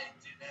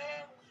 mighty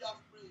name we have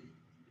prayed.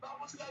 The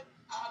Bible said,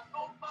 and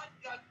no man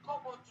can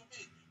come unto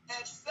me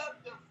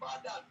except the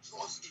Father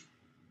draws him.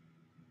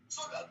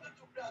 So we are going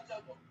to pray and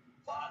tell God,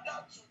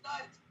 Father,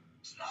 tonight,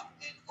 trap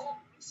in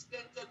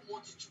unprecedented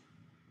multitude.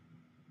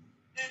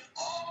 In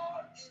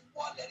all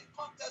inwardly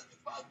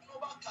contestified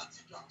global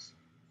cathedrals,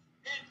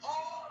 in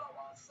all of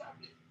our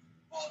assembly,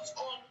 both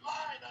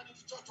online and in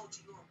the church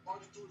auditorium,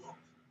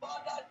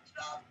 Father,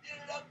 trap in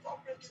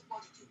record-breaking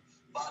multitude.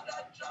 Father,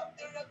 trap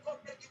in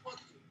record-breaking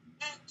multitude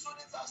into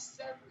this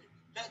assembly.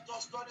 Let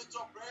us turn it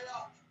to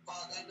prayer,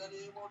 Father, in the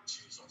name of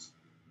Jesus.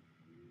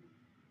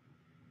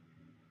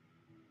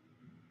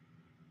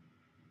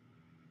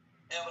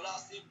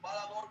 Everlasting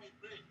Father, Lord, we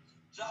pray.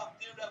 Trap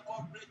in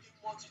record-breaking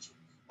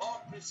multitude,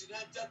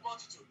 unprecedented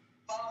multitude.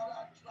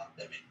 Father, trap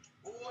them in.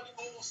 Holy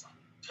Ghost,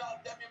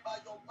 trap them in by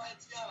your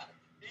mighty hand.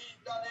 In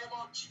the name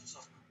of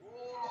Jesus. Oh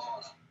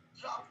Lord,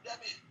 trap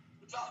them in.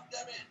 Trap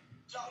them in.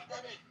 Trap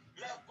them in.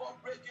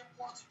 Record-breaking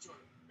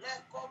multitude.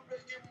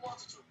 Record-breaking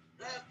multitude.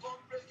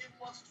 Record-breaking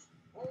multitude.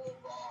 Oh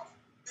God,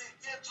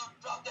 begin to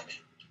trap them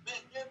in.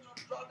 Begin to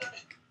trap them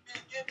in.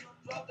 Begin to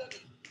trap them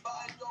in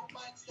by your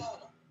mighty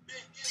hand.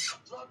 Begin to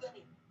drop them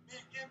in.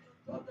 Begin to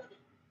drop them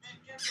in.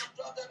 Begin to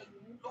drop them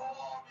in.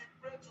 Lord, we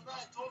pray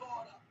tonight, oh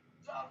Lord.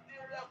 Drop the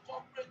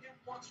record-breaking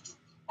multitude.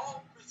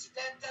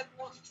 Unprecedented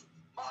multitude.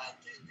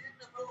 Mighty, lead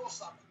the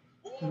glorious.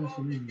 Oh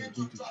Lord, begin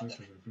to drop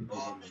them in.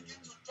 Lord,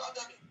 begin to drop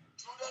them in.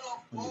 Children of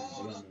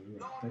God.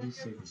 Lord,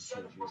 begin to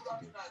share the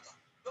program tonight.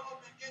 Lord,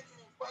 begin to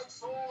invite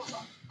souls.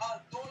 And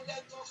don't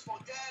let us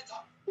forget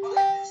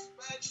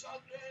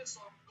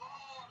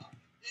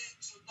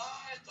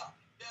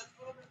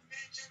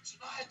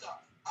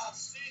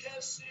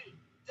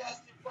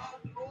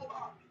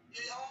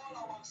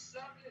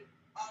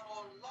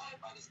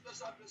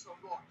special grace of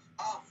God.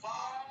 Our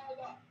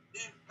Father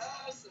in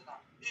person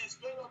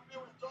is going to be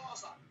with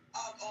us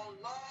and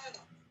online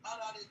and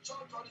at the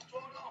church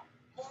auditorium.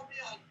 Mommy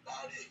and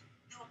daddy,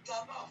 you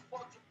cannot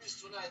afford to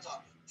miss tonight.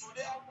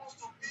 Today happens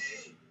to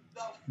be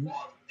the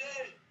fourth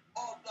day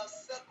of the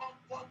second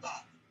quarter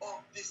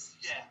of this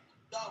year.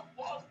 The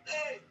fourth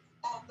day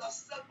of the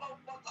second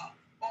quarter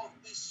of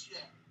this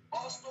year.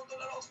 Also,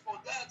 don't let us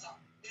forget,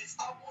 it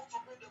happens to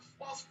be the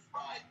first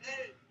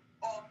Friday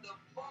of the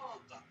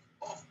month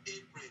of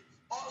April.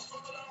 Also,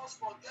 don't let us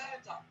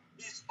forget,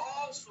 it's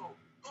also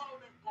going to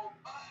be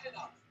combined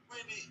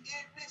with the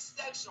evening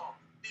section,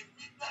 the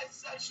midnight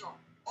section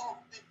of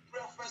the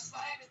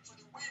prophesying into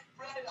the wind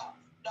prayer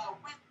that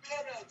we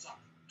parents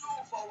do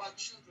for our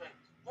children.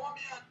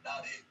 Mommy and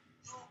daddy,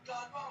 you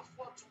cannot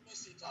afford to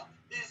miss it.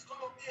 It's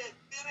going to be a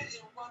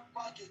 3-in-1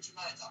 package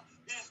tonight.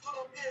 It's going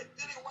to be a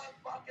 3-in-1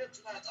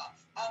 package tonight.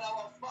 And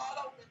our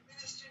Father will be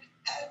ministering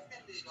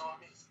heavily in our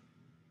midst.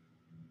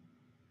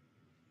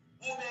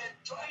 We'll be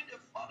enjoying the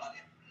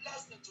fatherly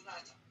blessing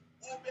tonight.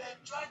 We'll be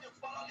enjoying the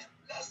fatherly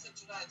blessing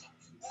tonight.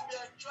 We'll be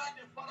enjoying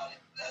the fatherly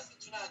blessing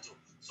tonight.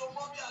 So,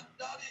 mommy and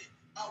daddy,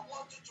 I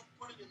want you to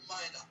put it in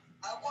mind.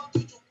 I want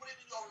you to put it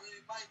in your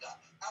reminder.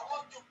 I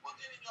want you to put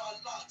it in your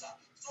alert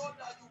so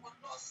that you will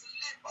not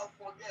sleep and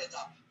forget.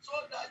 So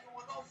that you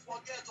will not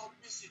forget or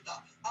miss it.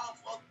 And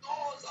for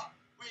those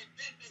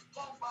within the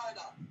confine,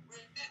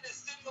 within the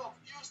city of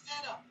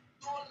Houston,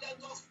 don't let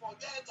us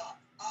forget.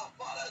 Our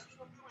Father is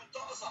going to be with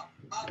us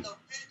at the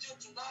vigil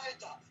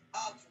tonight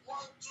at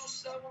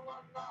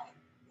 12719.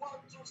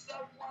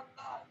 12719.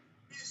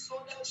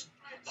 Bisonet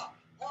Street.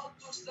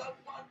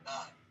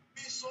 12719.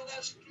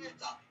 Bisonet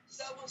Street.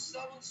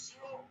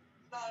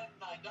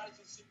 77099. That is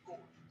the zip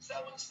code.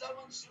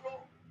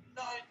 77099.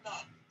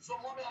 So,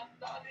 mommy and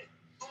daddy,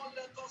 don't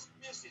let us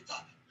miss it.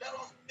 Let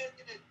us make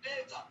it a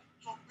date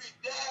to be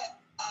there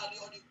at the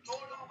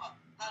auditorium.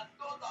 And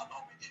those that are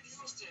not within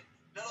Houston,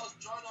 let us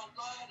join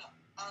online.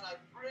 And I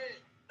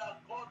pray that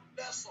God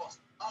bless us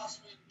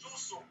as we do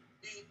so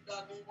in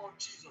the name of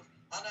Jesus.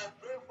 And I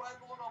pray for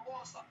every one of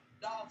us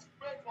that has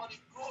prayed for the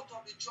growth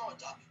of the church,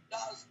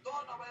 that has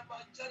done our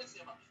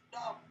evangelism,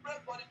 that has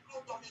prayed for the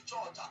growth of the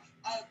church.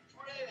 I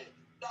pray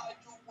that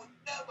you will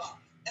never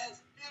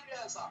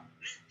experience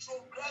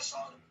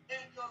retrogression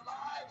in your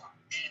life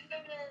in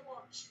the name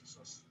of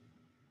Jesus.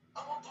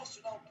 I want us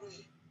to now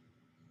pray.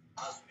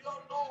 As we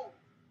all know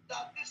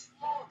that this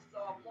month is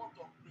our month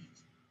of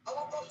praise, I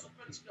want us to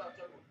pray to God.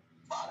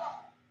 Father,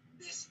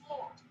 this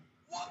month,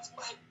 what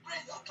my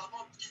prayer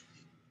cannot give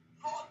me,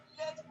 Lord,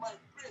 let my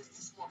praise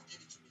this month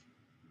give it to me.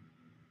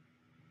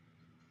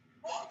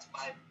 What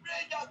my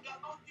prayer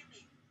cannot give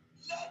me,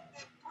 let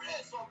the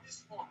praise of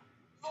this month,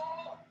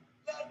 Lord,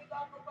 let it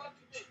hand over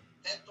to me.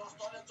 Let us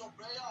turn into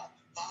prayer.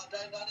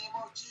 Father, in the name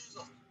of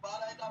Jesus,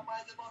 Father, in the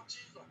mighty name of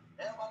Jesus,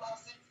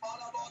 everlasting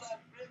Father, Lord,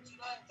 I pray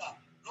tonight,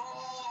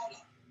 Lord,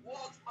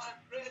 what my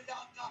prayer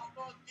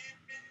cannot give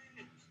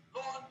me,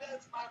 Lord,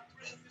 let my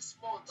praise this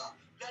month,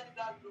 let it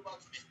hand over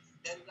to me.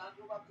 Let it hand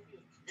over to me.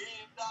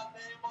 In the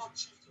name of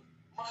Jesus,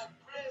 my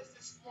praise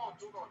this month,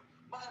 Lord,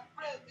 my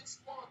praise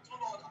this month,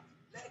 Lord,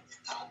 let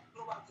it hand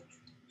over to me.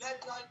 Let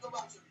it hand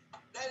over to me.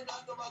 Let it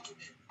hand over to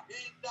me.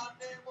 In the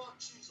name of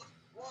Jesus,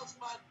 what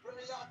my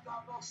prayer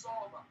cannot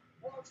solve,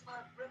 what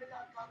my prayer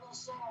cannot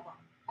solve,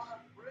 my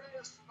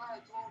praise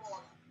tonight, oh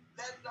Lord,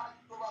 let it hand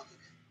over to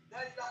me.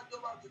 Let it hand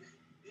over to me.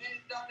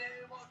 In the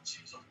name of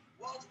Jesus,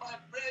 what my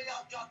prayer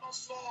cannot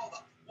solve,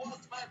 what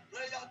my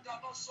prayer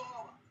cannot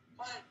solve,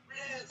 my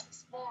praise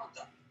this month,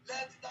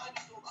 let it hand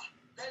over.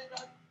 Let it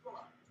hand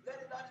over. Let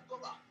it hand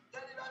over.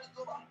 Let it hand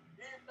over.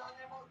 In the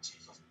name of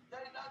Jesus,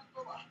 let it hand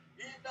over.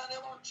 In the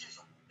name of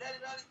Jesus, let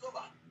it hand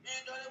over.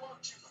 In the name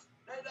of Jesus,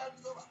 let it hand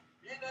over.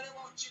 In the name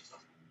of Jesus,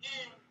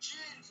 in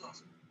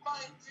Jesus'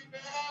 mighty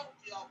name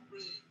we are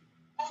praying.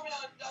 Mommy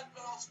and dad,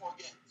 let us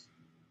forget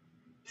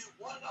the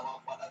one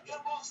our Father gave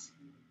us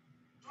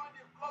during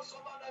the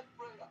crossover night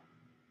prayer.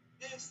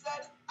 He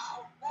said,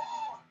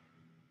 avoid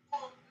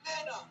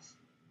complainers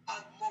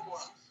and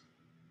murmurers.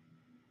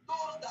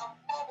 Those that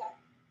murmur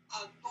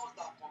and those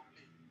that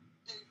complain,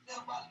 they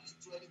never lead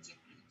to anything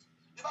great.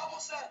 The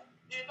Bible said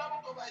in the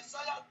book of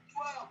Isaiah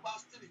 12,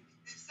 verse 3,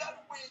 he said,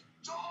 with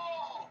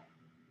joy.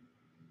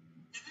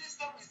 He didn't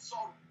say with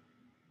sorrow.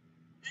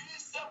 He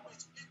didn't say with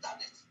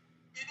bitterness.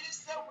 He didn't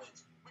say with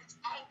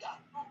anger.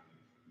 No.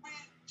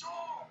 With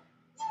joy,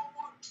 we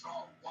will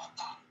draw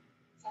water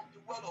from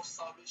the well of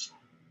salvation.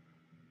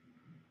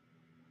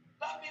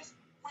 That means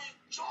with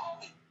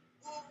joy,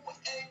 we will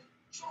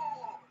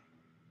enjoy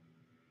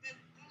the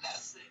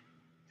blessing,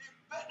 the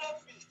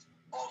benefit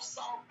of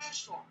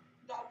salvation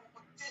that we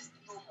will taste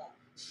no more.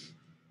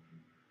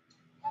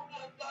 Mommy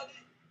and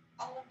daddy,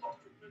 I want us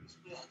to pray this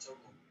prayer at your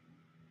home.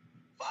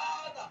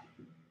 Father,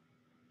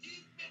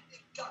 give me the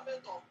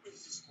garment of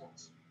praise this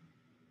month.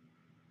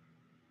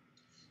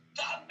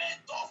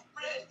 Garment of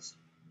praise.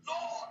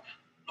 Lord,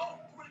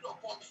 put it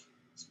upon me.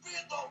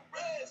 Spirit of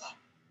praise.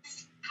 The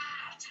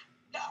heart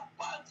that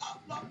pants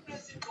after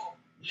praising God.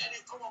 Let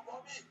it come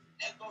upon me.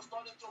 Let us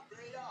turn into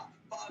prayer.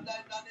 Father,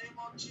 in the name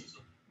of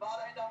Jesus. Father,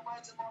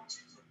 mighty name of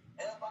Jesus.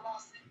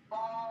 Everlasting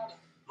Father,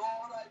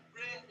 Lord, I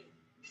pray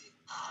the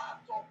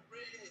heart of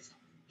praise,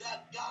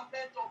 that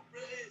garment of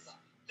praise,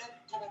 let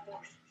it come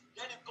upon me.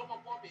 Let it come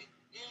upon me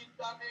in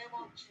the name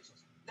of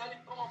Jesus. Let it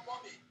come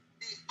upon me.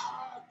 The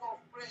heart of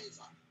praise,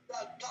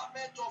 the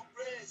garment of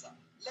praise,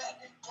 let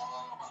it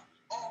come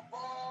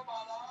upon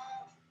my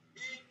life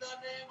in the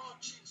name of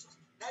Jesus.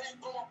 Let it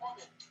come upon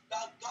me.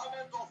 The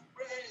garment of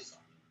praise,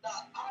 the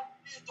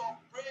heartbeat of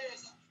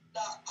praise,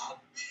 the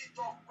heartbeat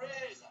of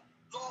praise.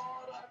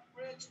 Lord, I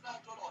pray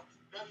tonight, oh Lord,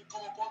 let it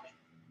come upon me.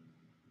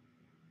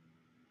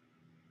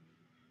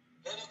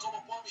 Let it come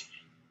upon me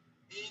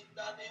in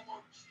the name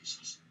of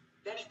Jesus.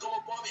 Let it come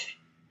upon me.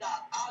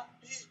 That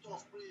heartbeat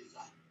of praise.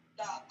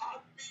 That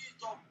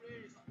heartbeat of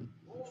praise.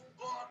 Oh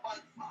God, my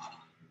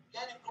Father.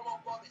 Let it come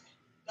upon me.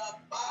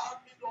 That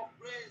heartbeat of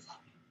praise.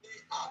 The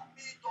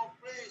heartbeat of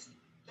praise.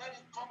 Let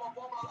it come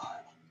upon my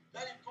life.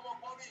 Let it come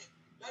upon me.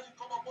 Let it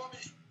come upon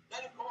me.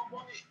 Let it come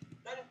upon me.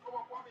 Let it come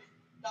upon me.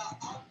 The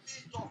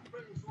heartbeat of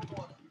praise, oh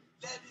Lord.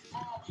 Let it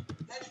come.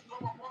 Let it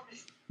come upon me.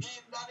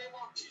 In the name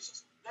of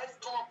Jesus. Let it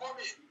come upon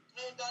me.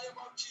 In the name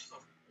of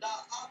Jesus. The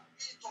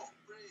heartbeat of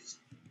praise.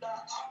 The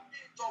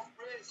heartbeat of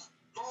praise.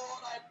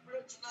 Lord, I pray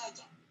tonight.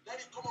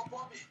 Let it come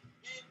upon me.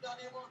 In the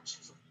name of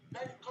Jesus.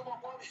 Let it come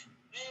upon me.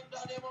 In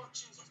the name of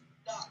Jesus.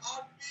 The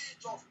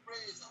heartbeat of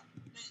praise.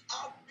 The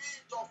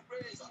heartbeat of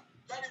praise.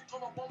 Let it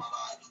come upon my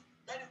life.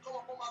 Let it come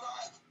upon my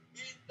life.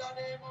 In the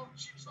name of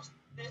Jesus.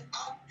 The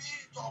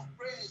heartbeat of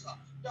praise.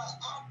 The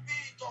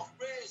heartbeat of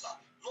praise.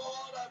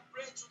 Lord, I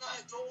pray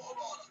tonight, oh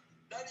Lord.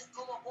 Let it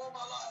come upon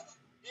my life.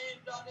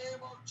 In the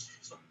name of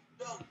Jesus.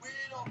 The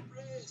wind of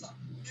praise.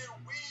 The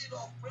wind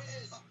of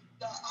praise.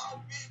 The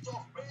heartbeat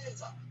of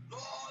praise.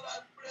 Lord,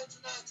 I pray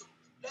tonight.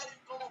 Let it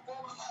come upon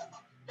my life.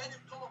 Let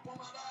it come upon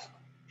my life.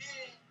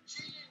 In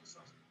Jesus'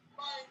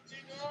 mighty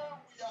name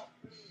we are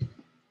praying.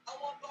 I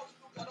want us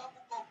to look at that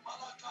book of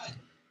Malachi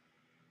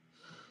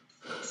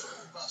 2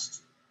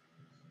 verse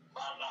 2.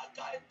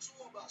 Malachi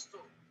 2 verse 2.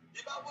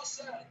 The Bible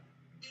said,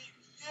 if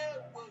ye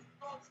will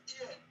not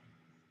hear,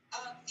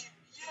 and if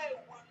ye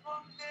will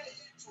not lay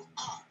it to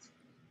heart,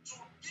 to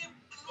give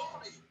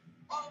glory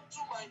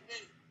unto my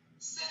name,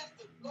 says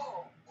the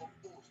Lord of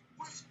hosts.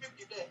 Who is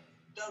speaking there?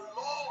 The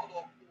Lord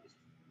of hosts.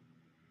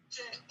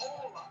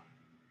 Jehovah,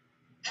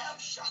 El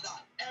Shaddai,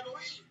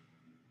 Elohim.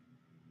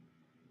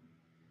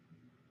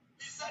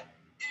 He said,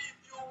 if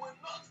you will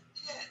not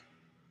hear,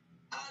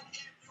 and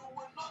if you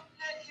will not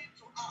lay it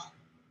to heart,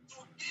 to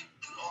give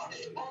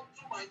glory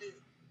unto my name,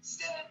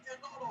 says the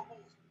Lord of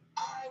hosts,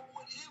 I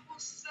will even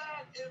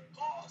send a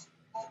cause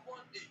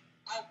upon thee.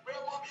 I pray,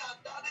 mommy and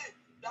daddy,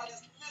 that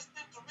is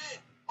listening to me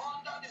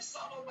under the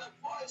sound of my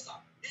voice,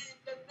 in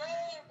the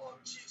name of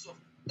Jesus.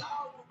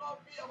 Thou will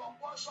not be our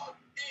portion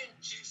in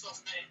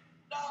Jesus' name.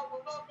 Thou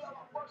will not be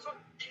our portion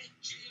in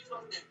Jesus'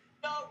 name.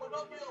 Thou will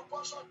not be our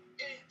portion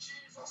in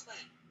Jesus'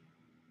 name.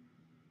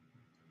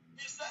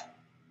 He said,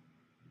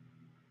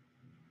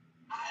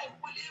 I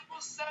will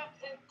even send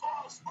a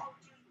cause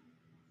unto you,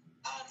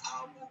 and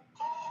I will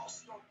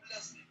cause your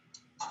blessing.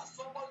 As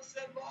somebody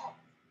said, Lord,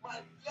 my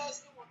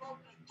blessing will not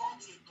return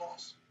to a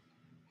cause.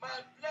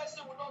 My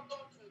blessing will not turn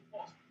to a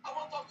cause. I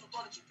want us to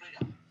turn it to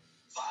prayer.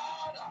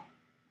 Father,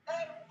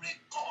 every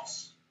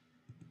cause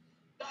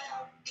that I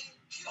have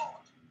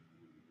incurred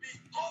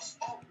because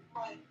of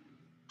my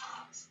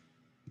acts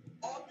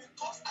or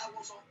because I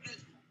was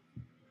ungrateful,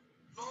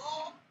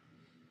 Lord,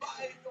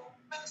 by your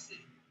mercy,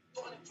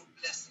 turn it to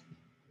blessing.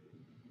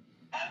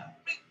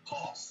 Every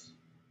cause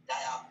that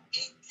I have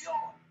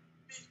incurred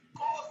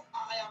because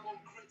I am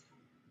ungrateful,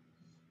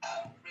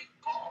 every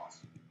cause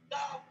that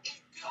I have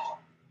incurred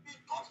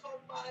because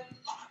of my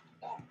lack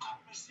of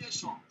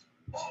appreciation,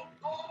 oh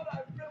God,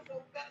 I pray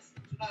for mercy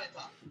tonight.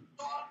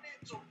 Turn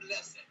it to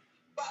blessing.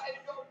 By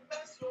your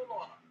mercy, oh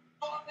Lord,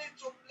 turn it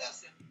to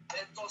blessing.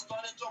 Let us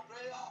turn it to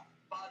prayer.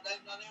 Father,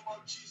 in the name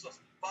of Jesus.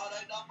 Father,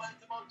 in the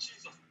mighty name of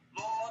Jesus.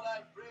 Lord,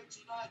 I pray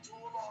tonight,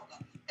 oh Lord,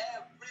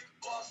 every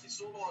cause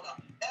is, oh Lord,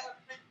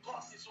 every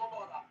cause is, oh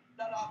Lord,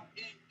 that I've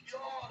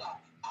incurred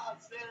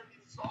as a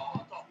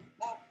result of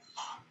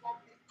lack of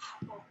the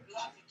act of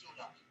gratitude,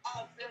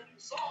 as a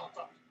result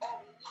of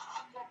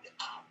lack of the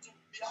act to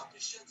be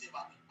appreciative,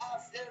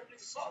 as a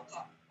result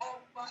of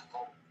my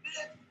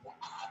ungrateful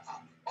heart,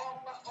 of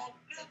my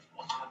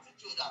ungrateful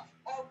attitude,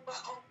 of my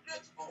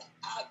ungrateful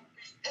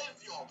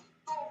behavior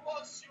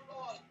towards you,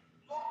 Lord.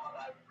 Lord,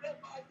 I pray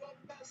by your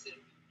mercy,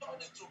 turn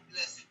it to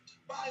blessing.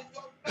 By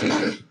your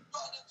mercy,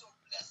 turn it to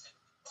blessing.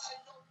 By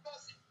your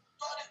mercy,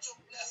 turn it to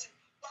blessing.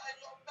 By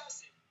your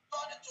mercy,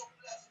 turn it to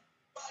blessing.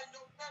 By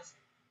your mercy,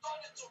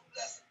 turn it to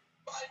blessing.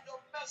 By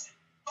your mercy,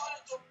 turn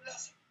it to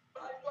blessing.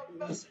 By your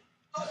mercy,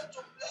 turn it to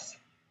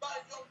blessing. By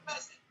your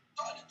mercy,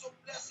 turn it to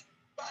blessing.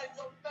 By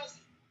your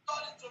mercy,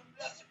 turn it to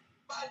blessing.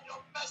 By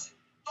your mercy,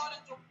 turn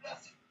it to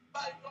blessing.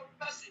 By your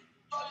mercy,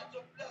 turn it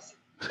to blessing.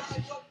 By your mercy,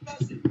 turn it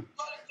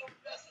to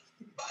blessing.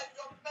 By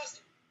your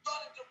mercy,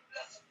 turn it to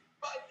blessing.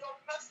 By your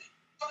mercy,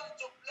 turn it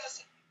to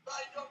blessing.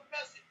 By your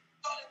mercy,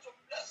 turn it to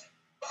blessing.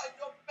 By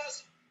your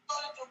mercy,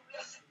 turn it to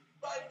blessing.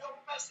 By your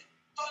mercy,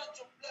 turn it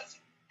to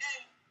blessing. In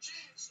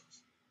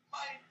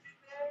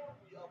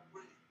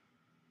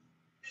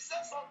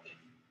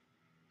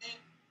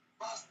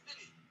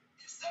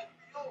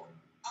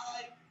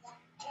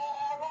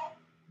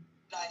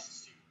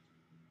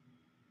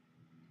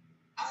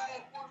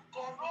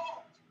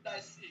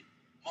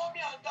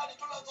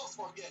let us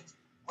forget,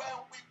 when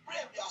we pray,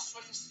 we are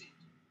sowing seed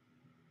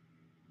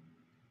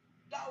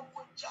that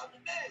will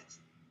germinate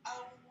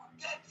and we will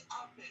get the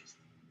harvest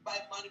by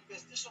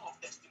manifestation of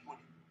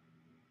testimony.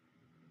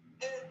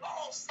 A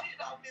lot of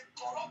seed have been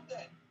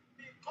corrupted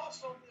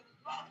because of the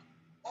lack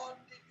of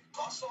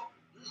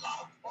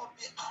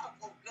the heart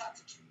of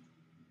gratitude.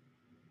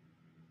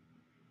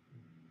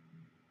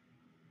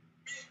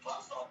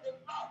 Because of the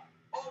lack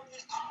of the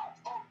heart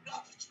of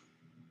gratitude.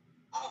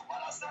 Our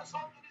father said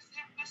something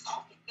this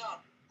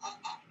afternoon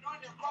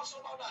during the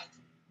crossover night.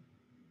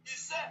 He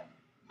said,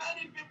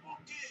 many people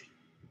give,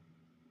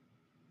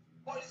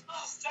 but it's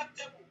not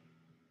acceptable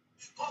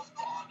because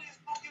God is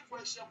looking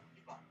for a shepherd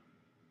giver.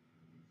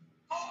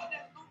 God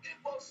is looking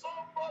for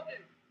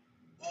somebody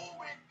who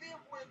will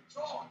give with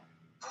joy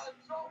and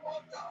draw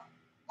water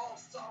of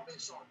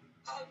salvation,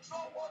 and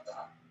draw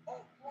water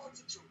of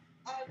multitude,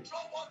 and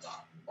draw water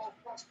of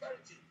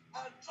prosperity,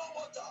 and draw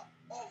water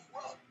of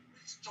wealth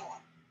with joy.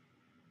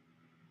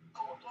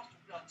 I want us to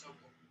pray and tell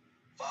God,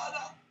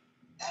 Father,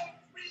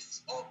 every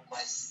of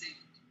my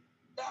seed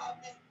that have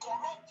been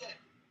corrupted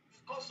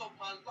because of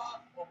my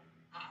lack of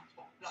heart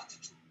of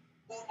gratitude,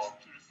 oh Lord,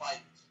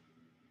 purify it.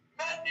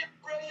 Many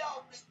prayers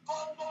have been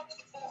called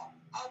for,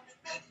 have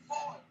been made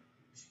void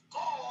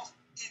because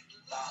it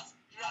lacks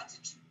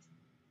gratitude.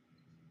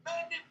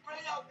 Many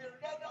prayers have been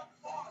rendered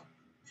void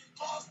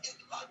because it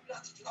lacks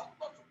gratitude. I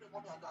want to pray,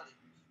 mommy and daddy,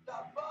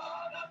 that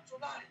Father,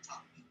 tonight,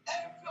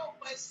 every of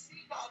my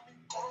seed have been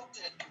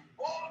corrupted.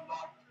 Oh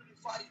Lord,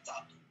 purify it.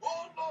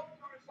 Oh Lord,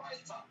 purify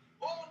it.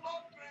 Oh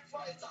Lord,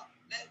 purify it.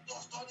 Let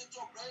us turn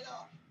into prayer.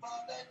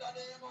 Father, in the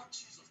name of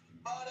Jesus.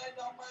 Father, in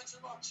the mighty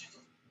name of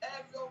Jesus.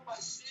 Every of my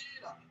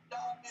seed that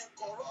have been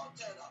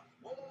corrupted,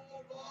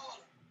 oh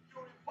Lord,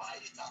 purify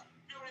it.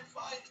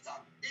 Purify it.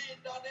 In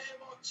the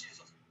name of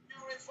Jesus.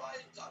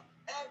 Purify it.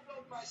 Every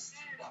of my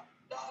seed that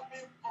have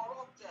been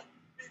corrupted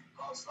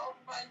because of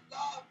my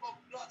lack of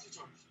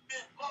gratitude,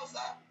 because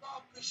I did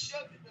not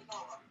appreciate it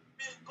enough,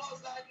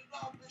 because I did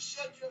not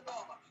appreciate you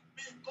enough,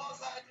 because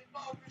I did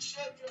not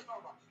appreciate you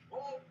enough.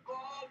 Oh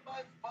God, my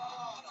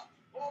Father,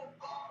 oh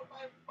God,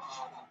 my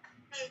Father,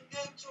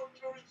 begin to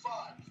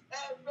purify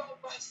every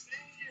of my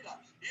seed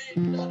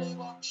in the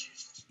name of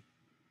Jesus.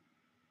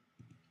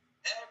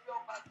 Every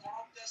of my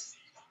corrupted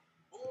seed,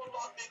 oh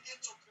Lord, begin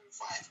to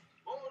purify it.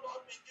 Oh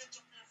Lord, begin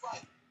to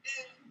purify it.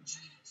 In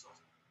Jesus'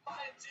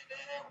 mighty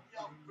name, we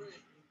are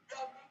praying. We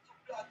are going to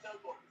pray and tell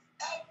God,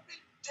 every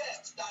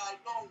debt that I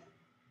know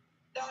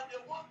that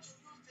they want to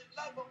use the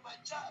life of my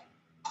child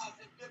as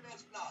a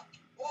payment plan,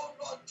 oh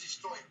Lord,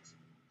 destroy it.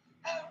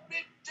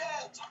 Every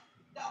debt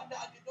that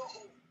I did not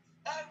owe,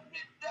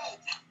 every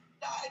debt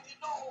that I did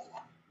not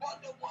owe, but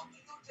they want to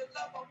use the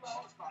life of my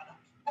husband,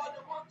 but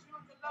they want to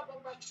use the life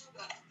of my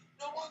children,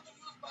 they want to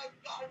use my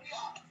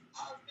career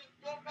as the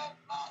payment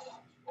plan.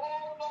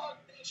 Oh Lord,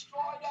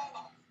 destroy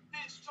them,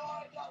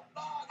 destroy their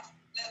plan.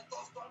 Let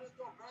us turn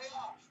into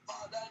prayer.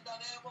 Father, in the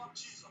name of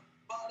Jesus,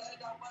 Father, in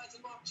the mighty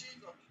name of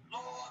Jesus,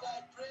 Lord,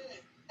 I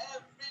pray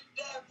every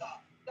debt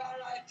that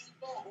I did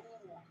not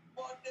owe,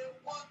 but they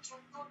want to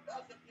use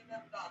as a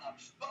payment plan,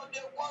 but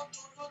they want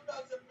to use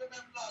as a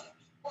payment plan,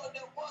 but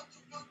they want to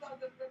use as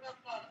a payment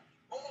plan.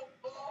 Oh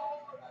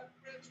God, I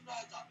pray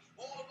tonight,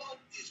 oh Lord,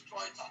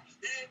 destroy it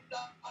in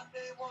the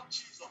name of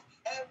Jesus.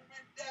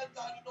 Every debt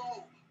I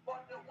know,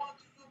 but they want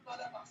to use my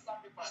life as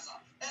sacrifice.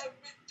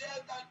 Every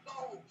debt I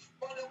know,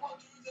 but they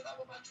want to use the life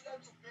of my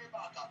children to pay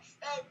back.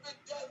 Every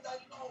debt I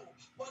know,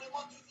 but they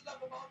want to use the life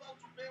of my husband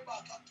to pay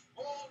back.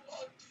 Oh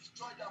Lord,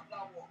 destroy their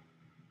plan work.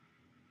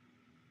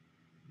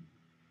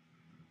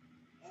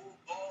 Oh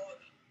God,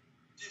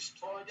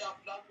 destroy their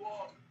plan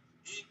work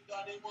in the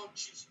name of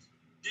Jesus.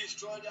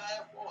 Destroy their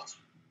effort.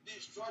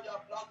 Destroy their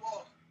plan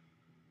work.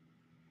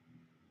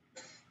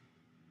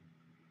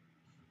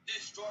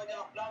 Destroy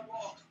their plan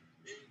work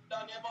in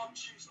the name of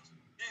Jesus.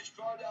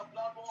 Destroy their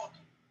plan work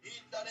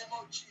in the name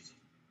of Jesus.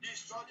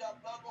 Destroy their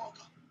plan work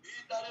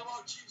in the name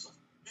of Jesus.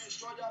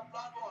 Destroy their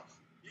plan work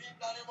in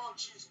the name of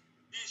Jesus.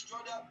 Destroy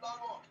their plan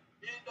work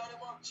in the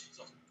name of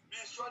Jesus.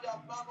 Destroy their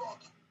plan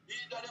work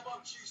in the name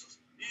of Jesus.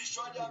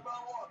 Destroy their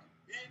plan work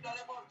in the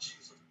name of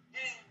Jesus.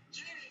 In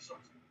Jesus'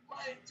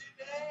 mighty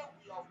name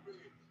we are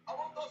praying. I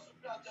want us to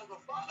pray and tell the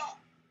Father,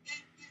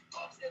 it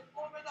becomes a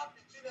covenant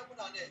between heaven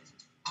and earth.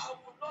 I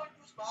will not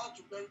use my hand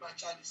to bury my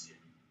child this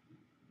year.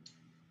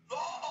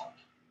 Lord,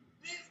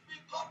 this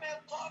become a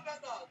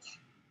covenant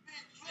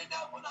between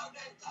heaven and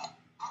earth.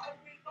 I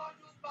will not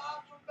use my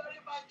hand to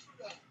bury my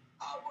children.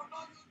 I will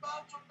not use my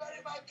hand to bury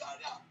my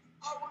career.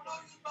 I will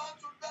not use my hand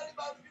to bury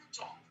my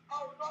future. I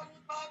will not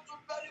use my hand to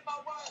bury my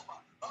wife.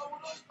 I will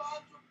not use my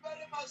hand to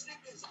bury my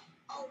siblings.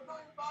 I will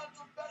not use my hand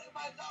to bury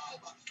my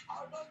life. I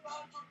will not use my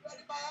hand to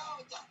bury my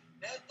health.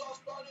 Let us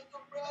turn into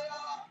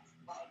prayer.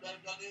 Father,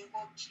 in the name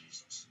of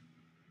Jesus.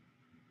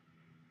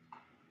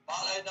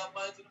 Father, in the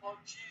mighty name of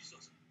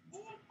Jesus.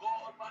 Oh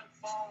God, my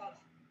Father,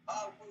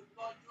 I will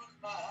not use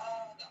my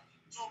hand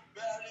to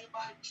bury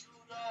my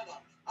children.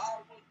 I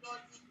will not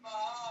use my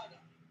hand.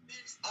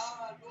 This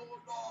hand,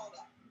 oh Lord,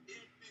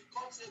 it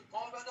becomes a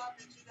covenant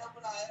between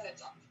heaven and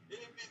earth.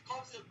 It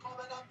becomes becomes a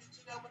covenant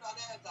between heaven and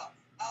earth.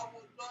 I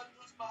will not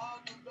use my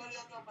hand to bury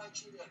any of my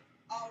children.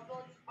 I will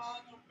not use my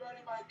hand to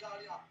bury my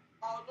career.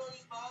 I will not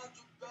use my hand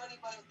to bury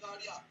my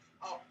career.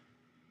 I will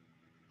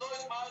not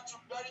use my hand to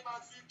bury my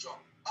future.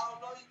 I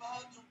will not use my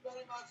hand to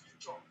bury my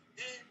future.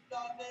 In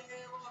the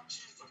name of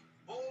Jesus.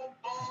 Oh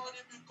God,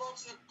 it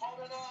becomes a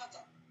covenant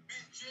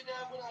between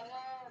heaven and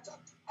earth.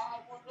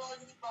 I will not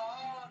use my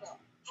hand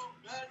to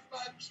bury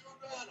my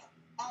children.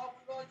 I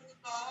will not use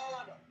my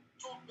hand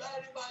to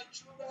bury my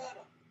children.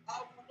 I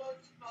will not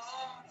use my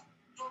hand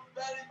to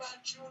bury my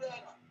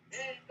children.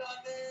 In the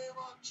name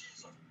of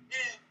Jesus.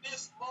 In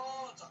this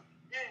month,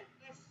 in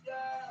this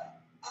year,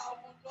 I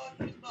will not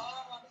use my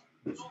hand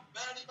to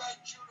bury my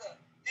children.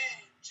 In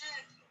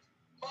Jesus'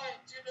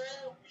 mighty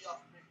name we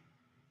have prayed.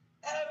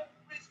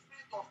 Every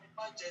spirit of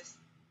emergency,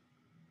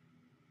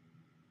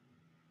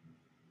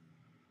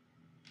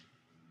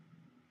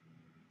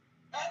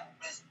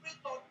 every spirit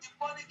of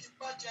demonic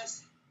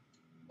emergency,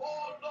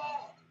 oh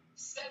Lord,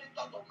 send it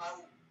out of my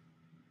home.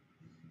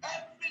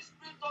 Every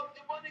spirit of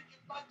demonic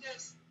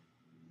emergency,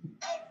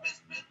 every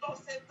spirit of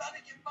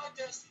satanic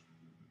emergency,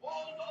 oh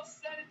Lord,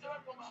 send it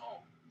away from my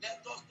home. Let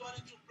us turn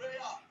into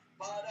prayer.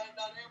 Father, in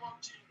the name of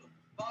Jesus.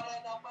 Father,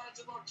 in the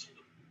mighty name of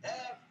Jesus.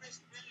 Every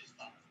spirit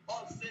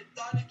of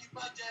satanic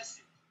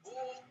emergency,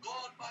 oh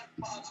God, my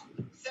Father,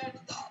 send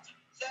it out,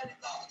 send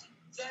it out,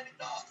 send it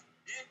out.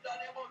 In the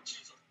name of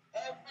Jesus.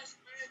 Every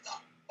spirit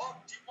of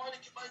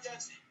demonic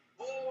emergency,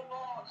 oh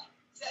Lord,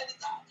 send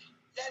it out,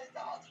 send it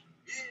out.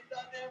 In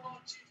the name of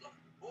Jesus.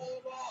 Oh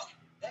Lord,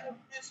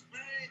 every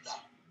spirit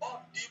of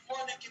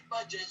demonic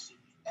emergency,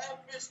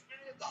 every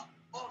spirit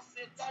of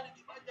satanic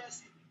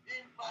emergency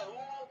in my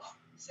home,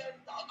 send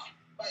it out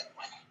by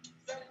fire,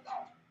 send it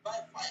out by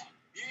fire.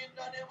 In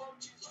the name of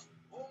Jesus.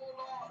 Oh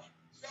Lord,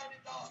 send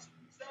it out,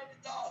 send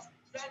it out,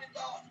 send it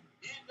out.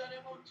 In the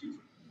name of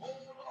Jesus. Oh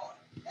Lord,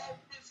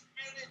 every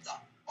spirit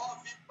of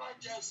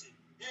emergency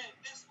in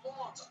this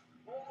month,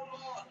 oh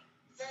Lord,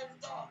 send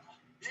it out.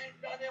 In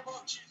the name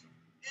of Jesus.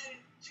 In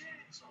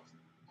Jesus'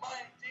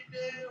 mighty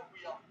name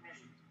we are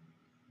praying.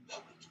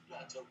 Let me do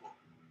that, God.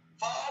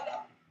 Father,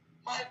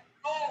 my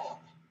Lord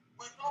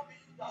will not be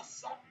used as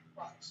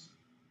sacrifice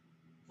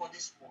for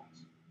this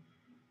month.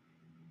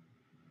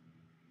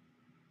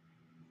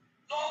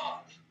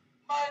 Lord,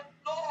 my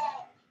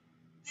Lord,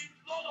 the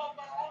Lord of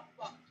my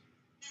husband,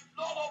 the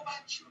Lord of my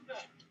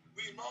children,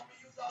 will not be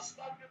used as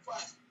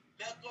sacrifice.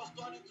 Let us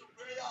turn into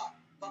prayer.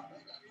 Father,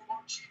 in the name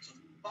of Jesus.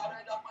 Father,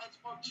 in the mighty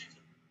name of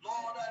Jesus.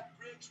 Lord, I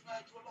pray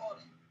tonight, oh Lord,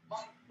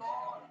 my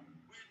Lord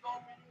will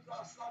not be used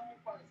as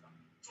sacrifice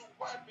to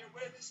wipe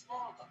away this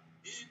month.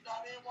 In the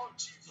name of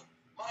Jesus.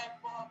 My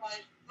Lord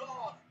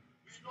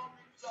will not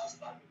be used as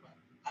sacrifice.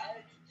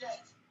 I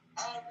reject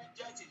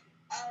it.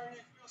 I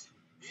refuse it.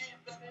 In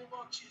the name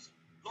of Jesus.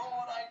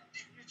 Lord, I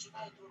decree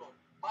tonight, oh Lord,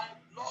 my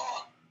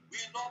Lord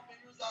will not be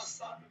used as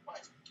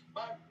sacrifice.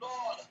 My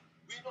Lord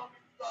will not be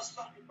used as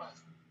sacrifice.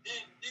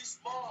 In this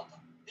month,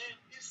 in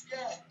this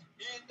year,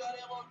 in the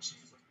name of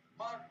Jesus.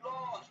 My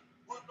Lord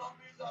will not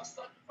be used as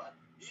sacrifice.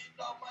 In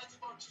the mighty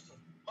name of Jesus.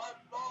 My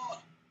Lord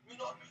will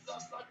not be used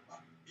as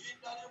sacrifice. In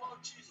the name of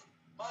Jesus.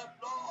 My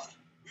Lord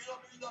will not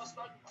be used as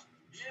sacrifice.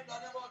 In the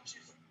name of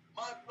Jesus.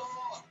 My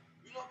Lord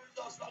will not be used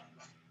as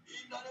sacrifice.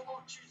 In the name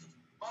of Jesus.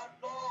 My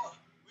Lord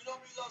will not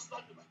be used as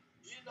sacrifice.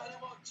 In the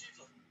name of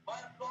Jesus.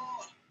 My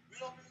Lord will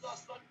not be used as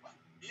sacrifice.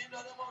 In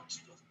the name of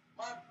Jesus.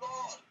 My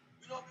Lord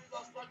will not be used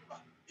as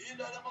sacrifice. In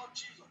the name of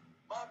Jesus.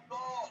 My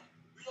Lord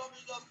will not be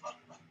used as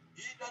sacrifice.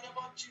 In the name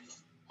of Jesus.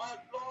 My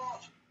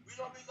Lord will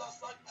not be used as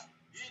sacrifice.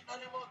 In the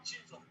name of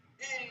Jesus.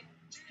 In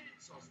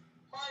Jesus'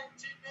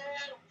 mighty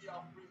name we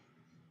are praying.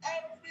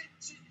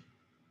 Everything,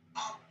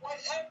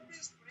 every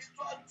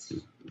spiritual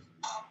thing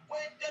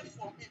appointed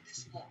for me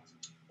this month,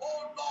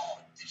 oh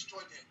Lord, destroy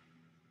them.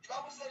 The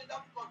Bible said in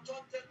that book of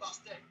John 10 verse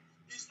 10,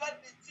 he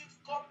said the thief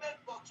cometh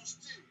but to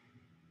steal,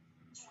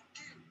 to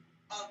kill,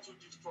 and to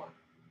destroy.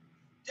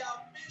 Their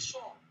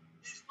mission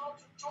is not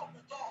to talk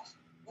with us,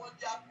 but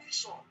their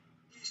mission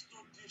is to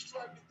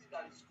destroy everything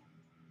that is good.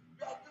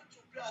 We are going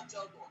to pray and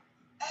tell God,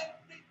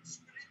 every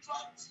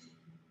spiritual thing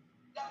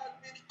that has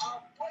been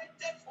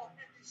appointed for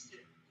me this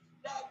year,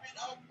 that has been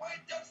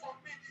appointed for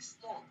me this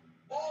month,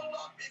 oh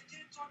Lord,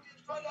 begin to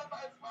destroy them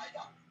by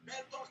fire.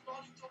 Let us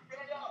turn into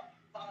prayer.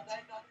 Father,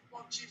 in the name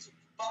of Jesus.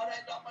 Father,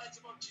 in the mighty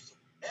name of Jesus.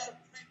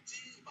 Every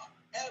team,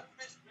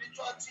 every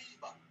spiritual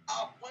team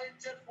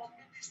appointed for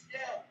me this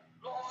year,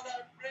 Lord,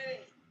 I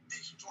pray,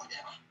 destroy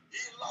them.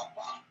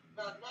 Ilapa,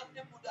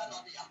 Nanande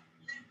Budalabia,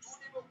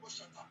 Lituni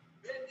Bokoshata,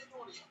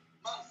 Beninoria,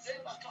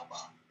 Mazela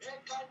Kaba,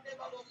 Ekande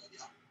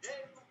Balodia,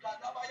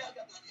 Elukanabaya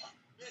Gadadia,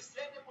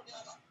 Mesene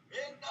Muniana,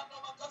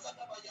 Enanamakasa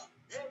Dabaya,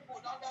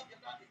 Emunana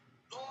Gedani.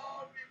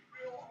 Lord, we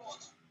pray, oh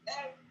Lord,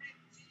 every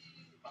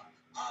team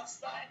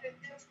assigned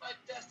against my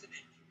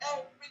destiny,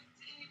 every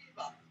team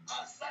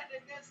assigned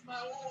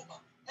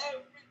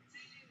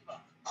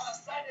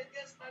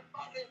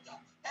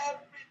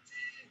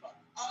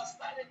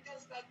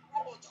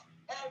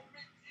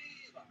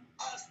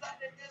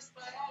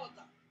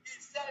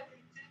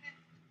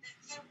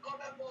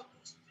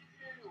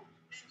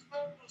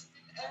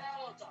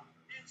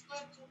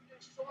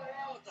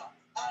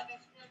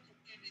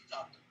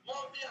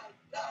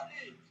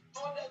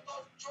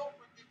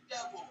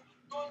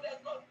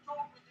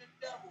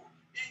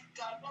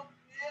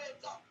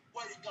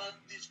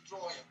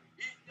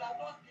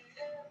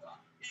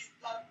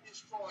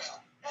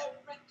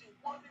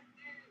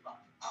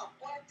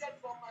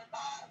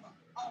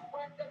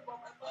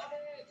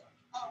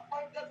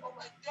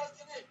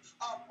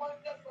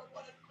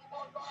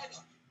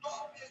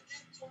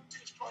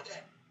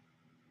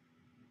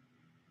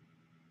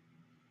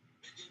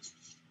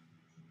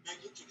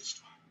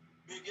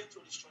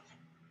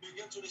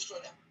destroy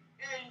them.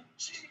 In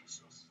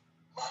Jesus'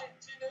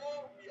 mighty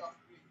name we are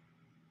free.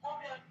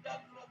 Mommy and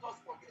Daddy, let us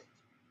forget.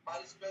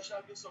 By the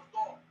special grace of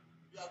God,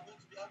 we are going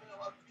to be having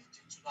our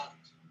meeting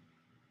tonight.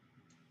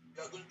 We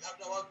are going to be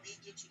having our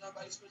meeting tonight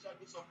by the special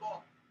grace of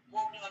God.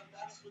 Mommy and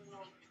Daddy's going to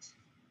meeting.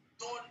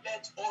 Don't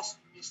let us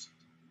miss it.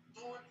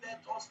 Don't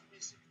let us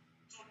miss it.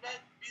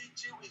 Tonight,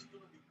 BG is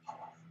going to be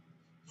powerful.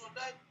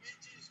 Tonight,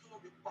 BG is going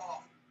to be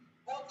powerful.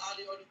 Both at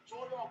the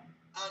auditorium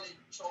and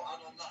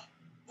online.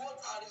 Both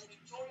at the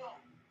auditorium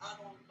and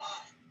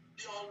online.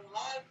 The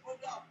online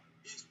program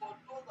is for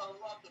those that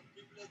don't have the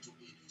privilege to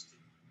be in Houston.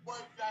 But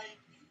if you are in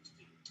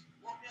Houston,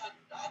 Mommy and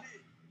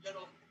Daddy, let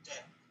us be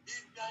there.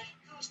 If you are in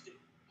Houston,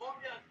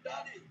 Mommy and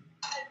Daddy,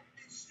 I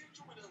beseech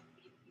you with the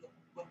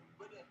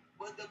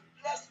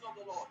blessing of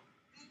the Lord.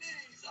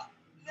 Please,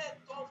 let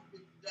us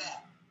be there.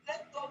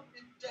 Let us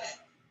be there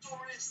to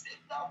receive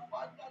that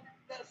fatherly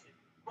blessing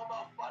from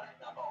our Father in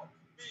the Lord.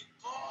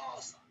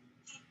 Because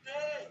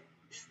today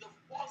is the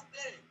first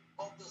day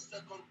of the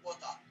second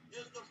quarter.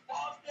 It's the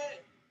first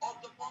day of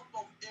the month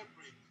of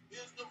April.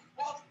 It's the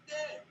first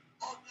day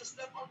of the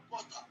second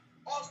quarter.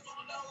 Also,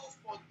 let us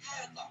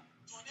forget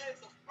today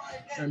is a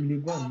Friday. And they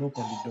go and knock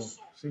on the door.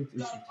 Say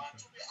it's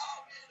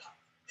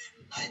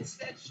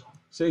 8:55.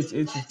 Say it's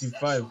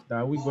 8:55. That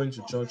are we going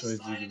to church or is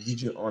the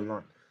vigil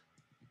online?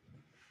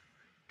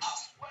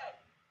 As well,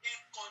 in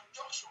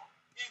conjunction,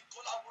 in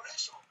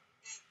collaboration,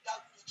 in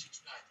that vigil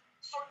tonight.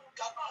 So you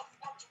cannot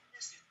afford to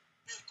miss it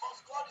because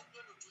God is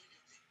going to do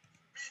anything.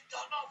 We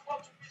cannot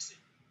afford to miss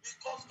it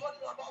because God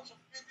is about to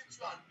visit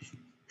you and me.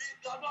 We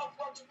cannot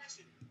afford to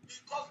miss it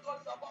because God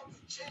is about to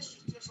change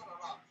the situation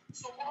around.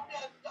 So, Mommy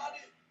and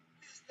Daddy,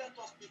 please let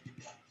us be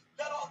there.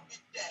 Let us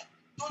be there.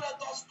 Don't let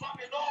us come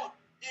alone.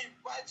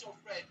 Invite your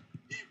friend,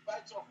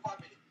 invite your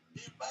family,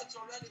 invite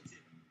your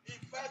relative,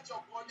 invite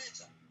your colleagues,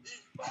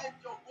 invite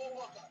your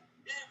co-worker,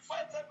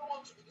 invite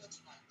everyone to be there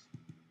tonight.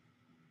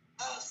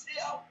 And see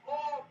how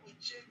God will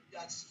change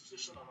their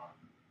situation around.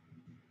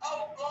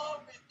 How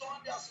God will turn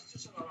their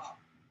situation around.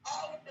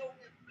 How they will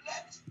be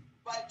blessed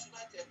by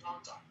tonight's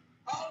encounter.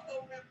 How they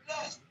will be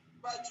blessed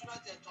by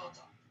tonight's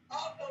encounter.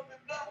 How they will be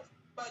blessed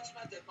by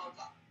tonight's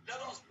encounter. Let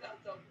us pray and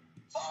tell you,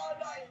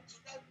 Father, in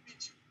tonight's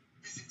meeting,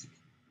 visit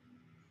me.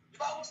 The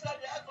Bible said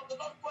the eyes of the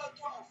Lord go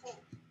to and fro,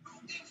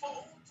 looking for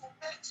whom to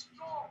make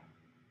strong,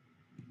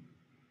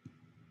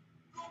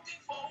 looking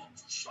for whom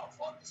to show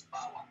forth his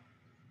power.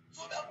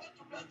 So we are going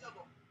to pray and tell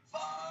God,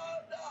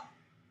 Father,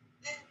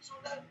 in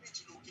tonight's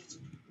meeting, locate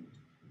me.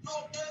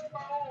 Locate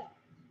my home.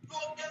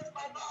 Locate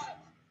my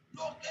life.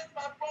 Locate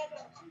my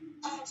problem.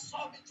 And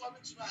solve it for me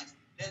tonight.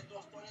 Let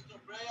us turn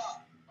into prayer.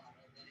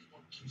 In the name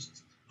of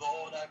Jesus.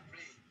 Lord, I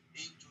pray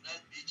in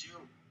tonight's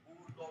vigil, who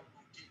Lord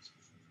locate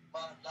me.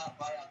 Manda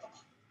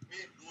bayagama. Me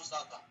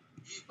losata.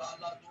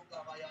 Ibala dunga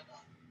bayana.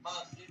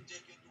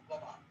 Maziteke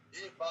tukoma.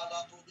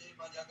 Ibala tunde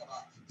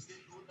manyagama.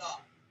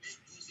 Siluna.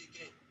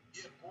 Lituzike.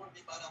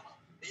 Yepondi barama.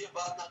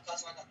 Ibala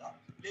kasagata.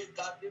 Le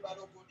kande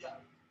barokudia.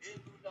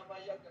 Eluna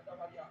mayagata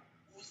maria.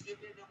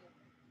 Uzebene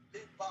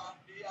le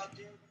bande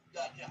ate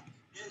gadia.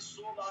 Le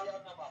sola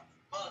ya nama.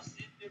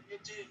 Mazite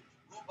pete.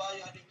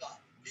 Rubaya nika.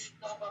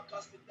 Lina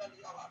makasitali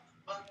yaba.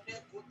 Mane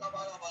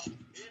kutabaraba.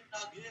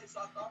 Ina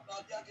gesa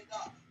tatalia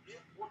kita. Le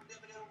kunde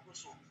bere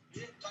ukuso.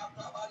 Le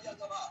katabalia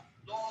gaba.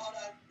 Lord, I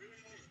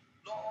pray.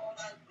 Lord,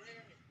 I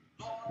pray.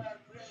 Lord, I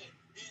pray.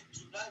 In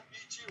tonight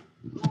vigil,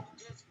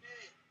 locate me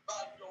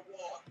by your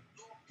word.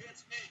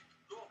 Locate me.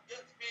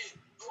 Locate me.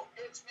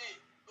 Locate me.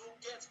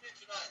 Locate me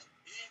tonight.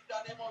 In the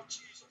name of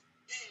Jesus.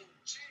 In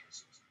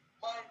Jesus'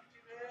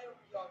 mighty name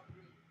we are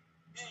free.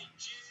 In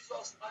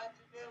Jesus'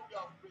 mighty name we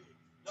are free.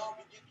 Now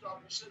begin to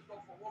appreciate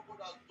God for what God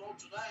has done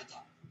tonight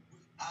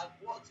and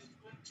what He's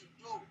going to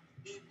do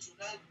in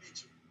tonight's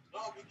meeting.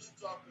 Now begin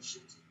to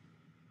appreciate Him.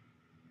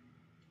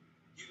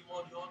 Give Him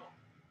all the honor.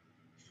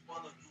 Give Him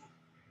all the glory.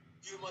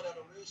 Give Him all the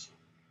adoration.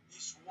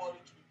 He's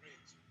worthy to be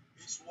praised.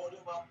 He's worthy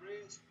of our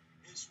praise.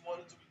 He's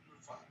worthy to be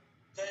glorified.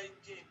 Thank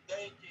Him.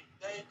 Thank Him.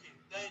 Thank Him.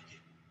 Thank Him.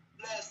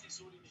 Bless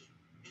His holy name.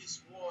 He's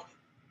worthy.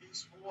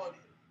 He's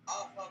worthy.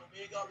 Alpha and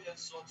Omega, we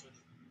exalt you.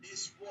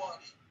 He's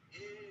worthy.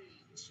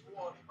 He's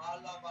worthy.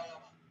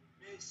 Malabayama.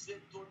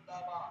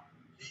 Mesetundaba.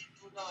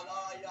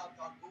 Litunalaya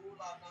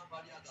Kakula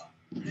Namariaga.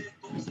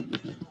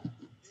 Letosetelemo.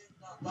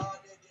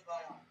 Linagade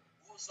Debaya.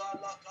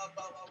 Usala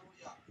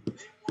Katabaruya.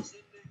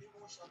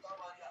 Lemosetelemo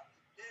Shatabaria.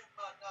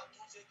 Lemana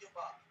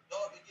Tuzekeba.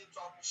 Lord, begin to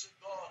appreciate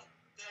God.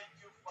 Thank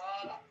you,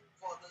 Father,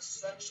 for the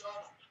section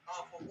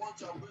and for what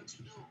you are going to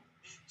do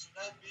in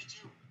tonight's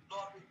video.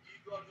 Lord, we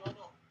give you all the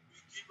honor. We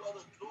give you all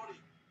the glory.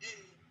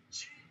 In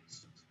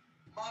Jesus'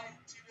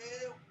 mighty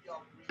name, we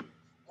are praying.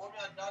 Mommy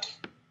and Daddy,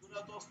 do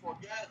not us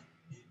forget,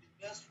 in the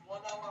next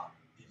 1 hour,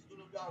 it's going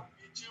to be our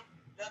video.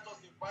 Let us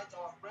invite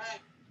our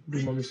friend.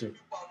 Bring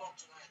people along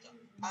tonight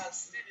and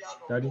see the hand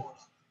of God.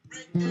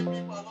 Bring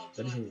people along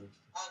tonight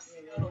and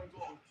see the hand of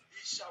God. He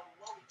shall be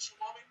well with you,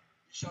 Mommy.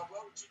 He shall be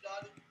well with you,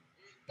 Daddy.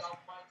 In the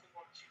mighty name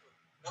of Jesus.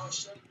 Now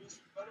share the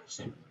grace of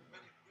fellowship. May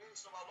the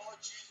grace of our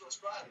Lord Jesus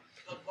Christ,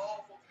 the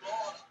love of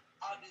God,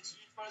 and the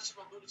sweet fellowship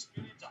of the Holy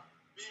Spirit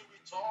be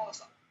with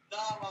us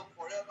now and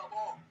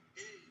forevermore.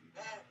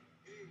 Amen.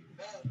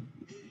 Amen.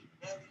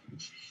 Amen. In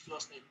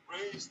Jesus' name.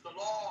 Praise the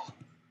Lord.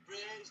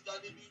 Praise the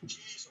living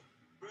Jesus.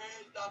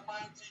 Praise the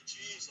mighty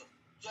Jesus.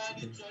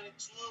 2022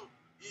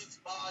 is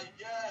my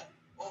year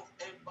of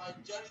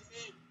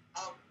evangelism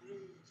and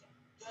praise.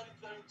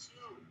 2022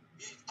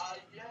 is a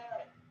year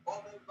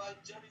of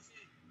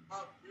evangelism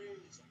and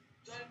praise.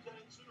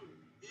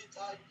 2022 is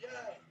a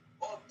year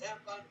of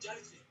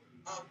evangelism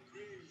and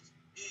praise.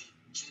 In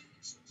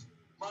Jesus'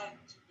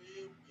 mighty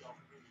name we are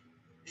praying.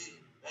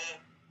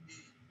 Amen.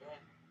 Amen.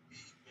 Amen.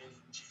 In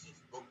Jesus.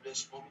 God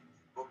bless you, mommy.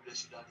 God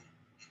bless you, daddy.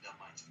 In the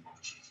mighty name of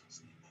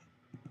Jesus. Amen.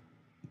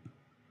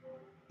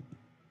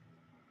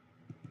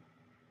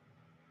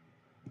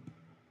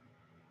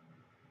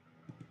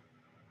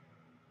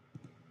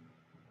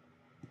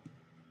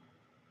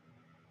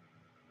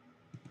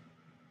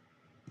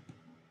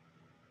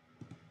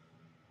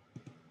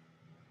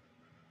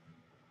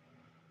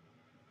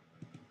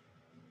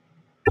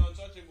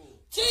 Untouchable.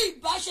 Tí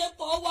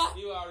ìbáṣepọ̀ wa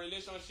Your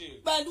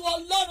relationship pẹ̀lú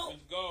Ọlọ́run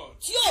with God.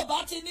 tí ò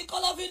bá ti ní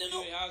kọ́lọ́fín nínú,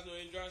 If it has no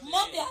hindrance in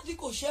mọ́mí it, àti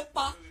kò ṣe é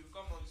pa. you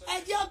become Ẹ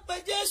untouchable. jẹ́ pé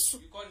Jésù,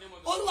 You call the name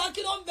of the Olúwa Lord.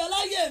 kí ló ń bẹ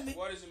láyé mi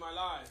What is in my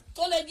life?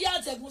 tó lè jí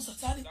àtẹ̀gùn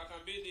Sátánì? That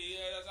can be the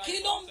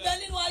Kí ló ń bẹ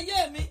nínú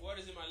ayé mi What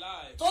is in my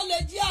life? tó lè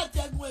jí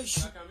àtẹ̀gùn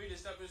èṣù? That can be the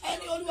stepping stone.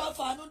 Ẹni Olúwa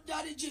fàánú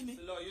dáríjì mi.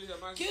 The Lord, use your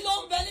mind. Kí ló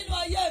ń bẹ nínú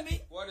ayé mi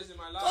What is in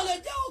my tó lè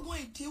life? jẹ́ ogun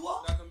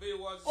ìdíwọ́? That can be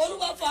what.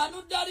 Olúwa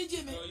fàánú dáríjì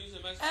mi. Lord, use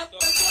your mind. Ẹ pé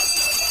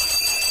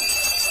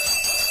Jésù.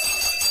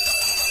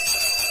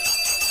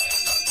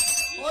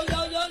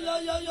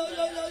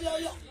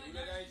 Oyoyoyoyoyoyoyoyo.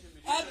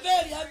 Ẹ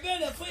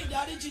béèrè fún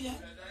ìdáríjì yẹn.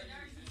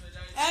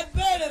 Ẹ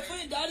béèrè fún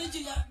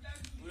ìdáríjì yẹn.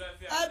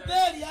 Ẹ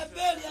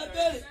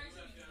béèrè.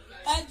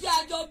 Ẹ jẹ́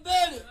àjọ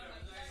béèrè.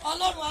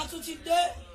 Ọlọ́run a tún ti dé.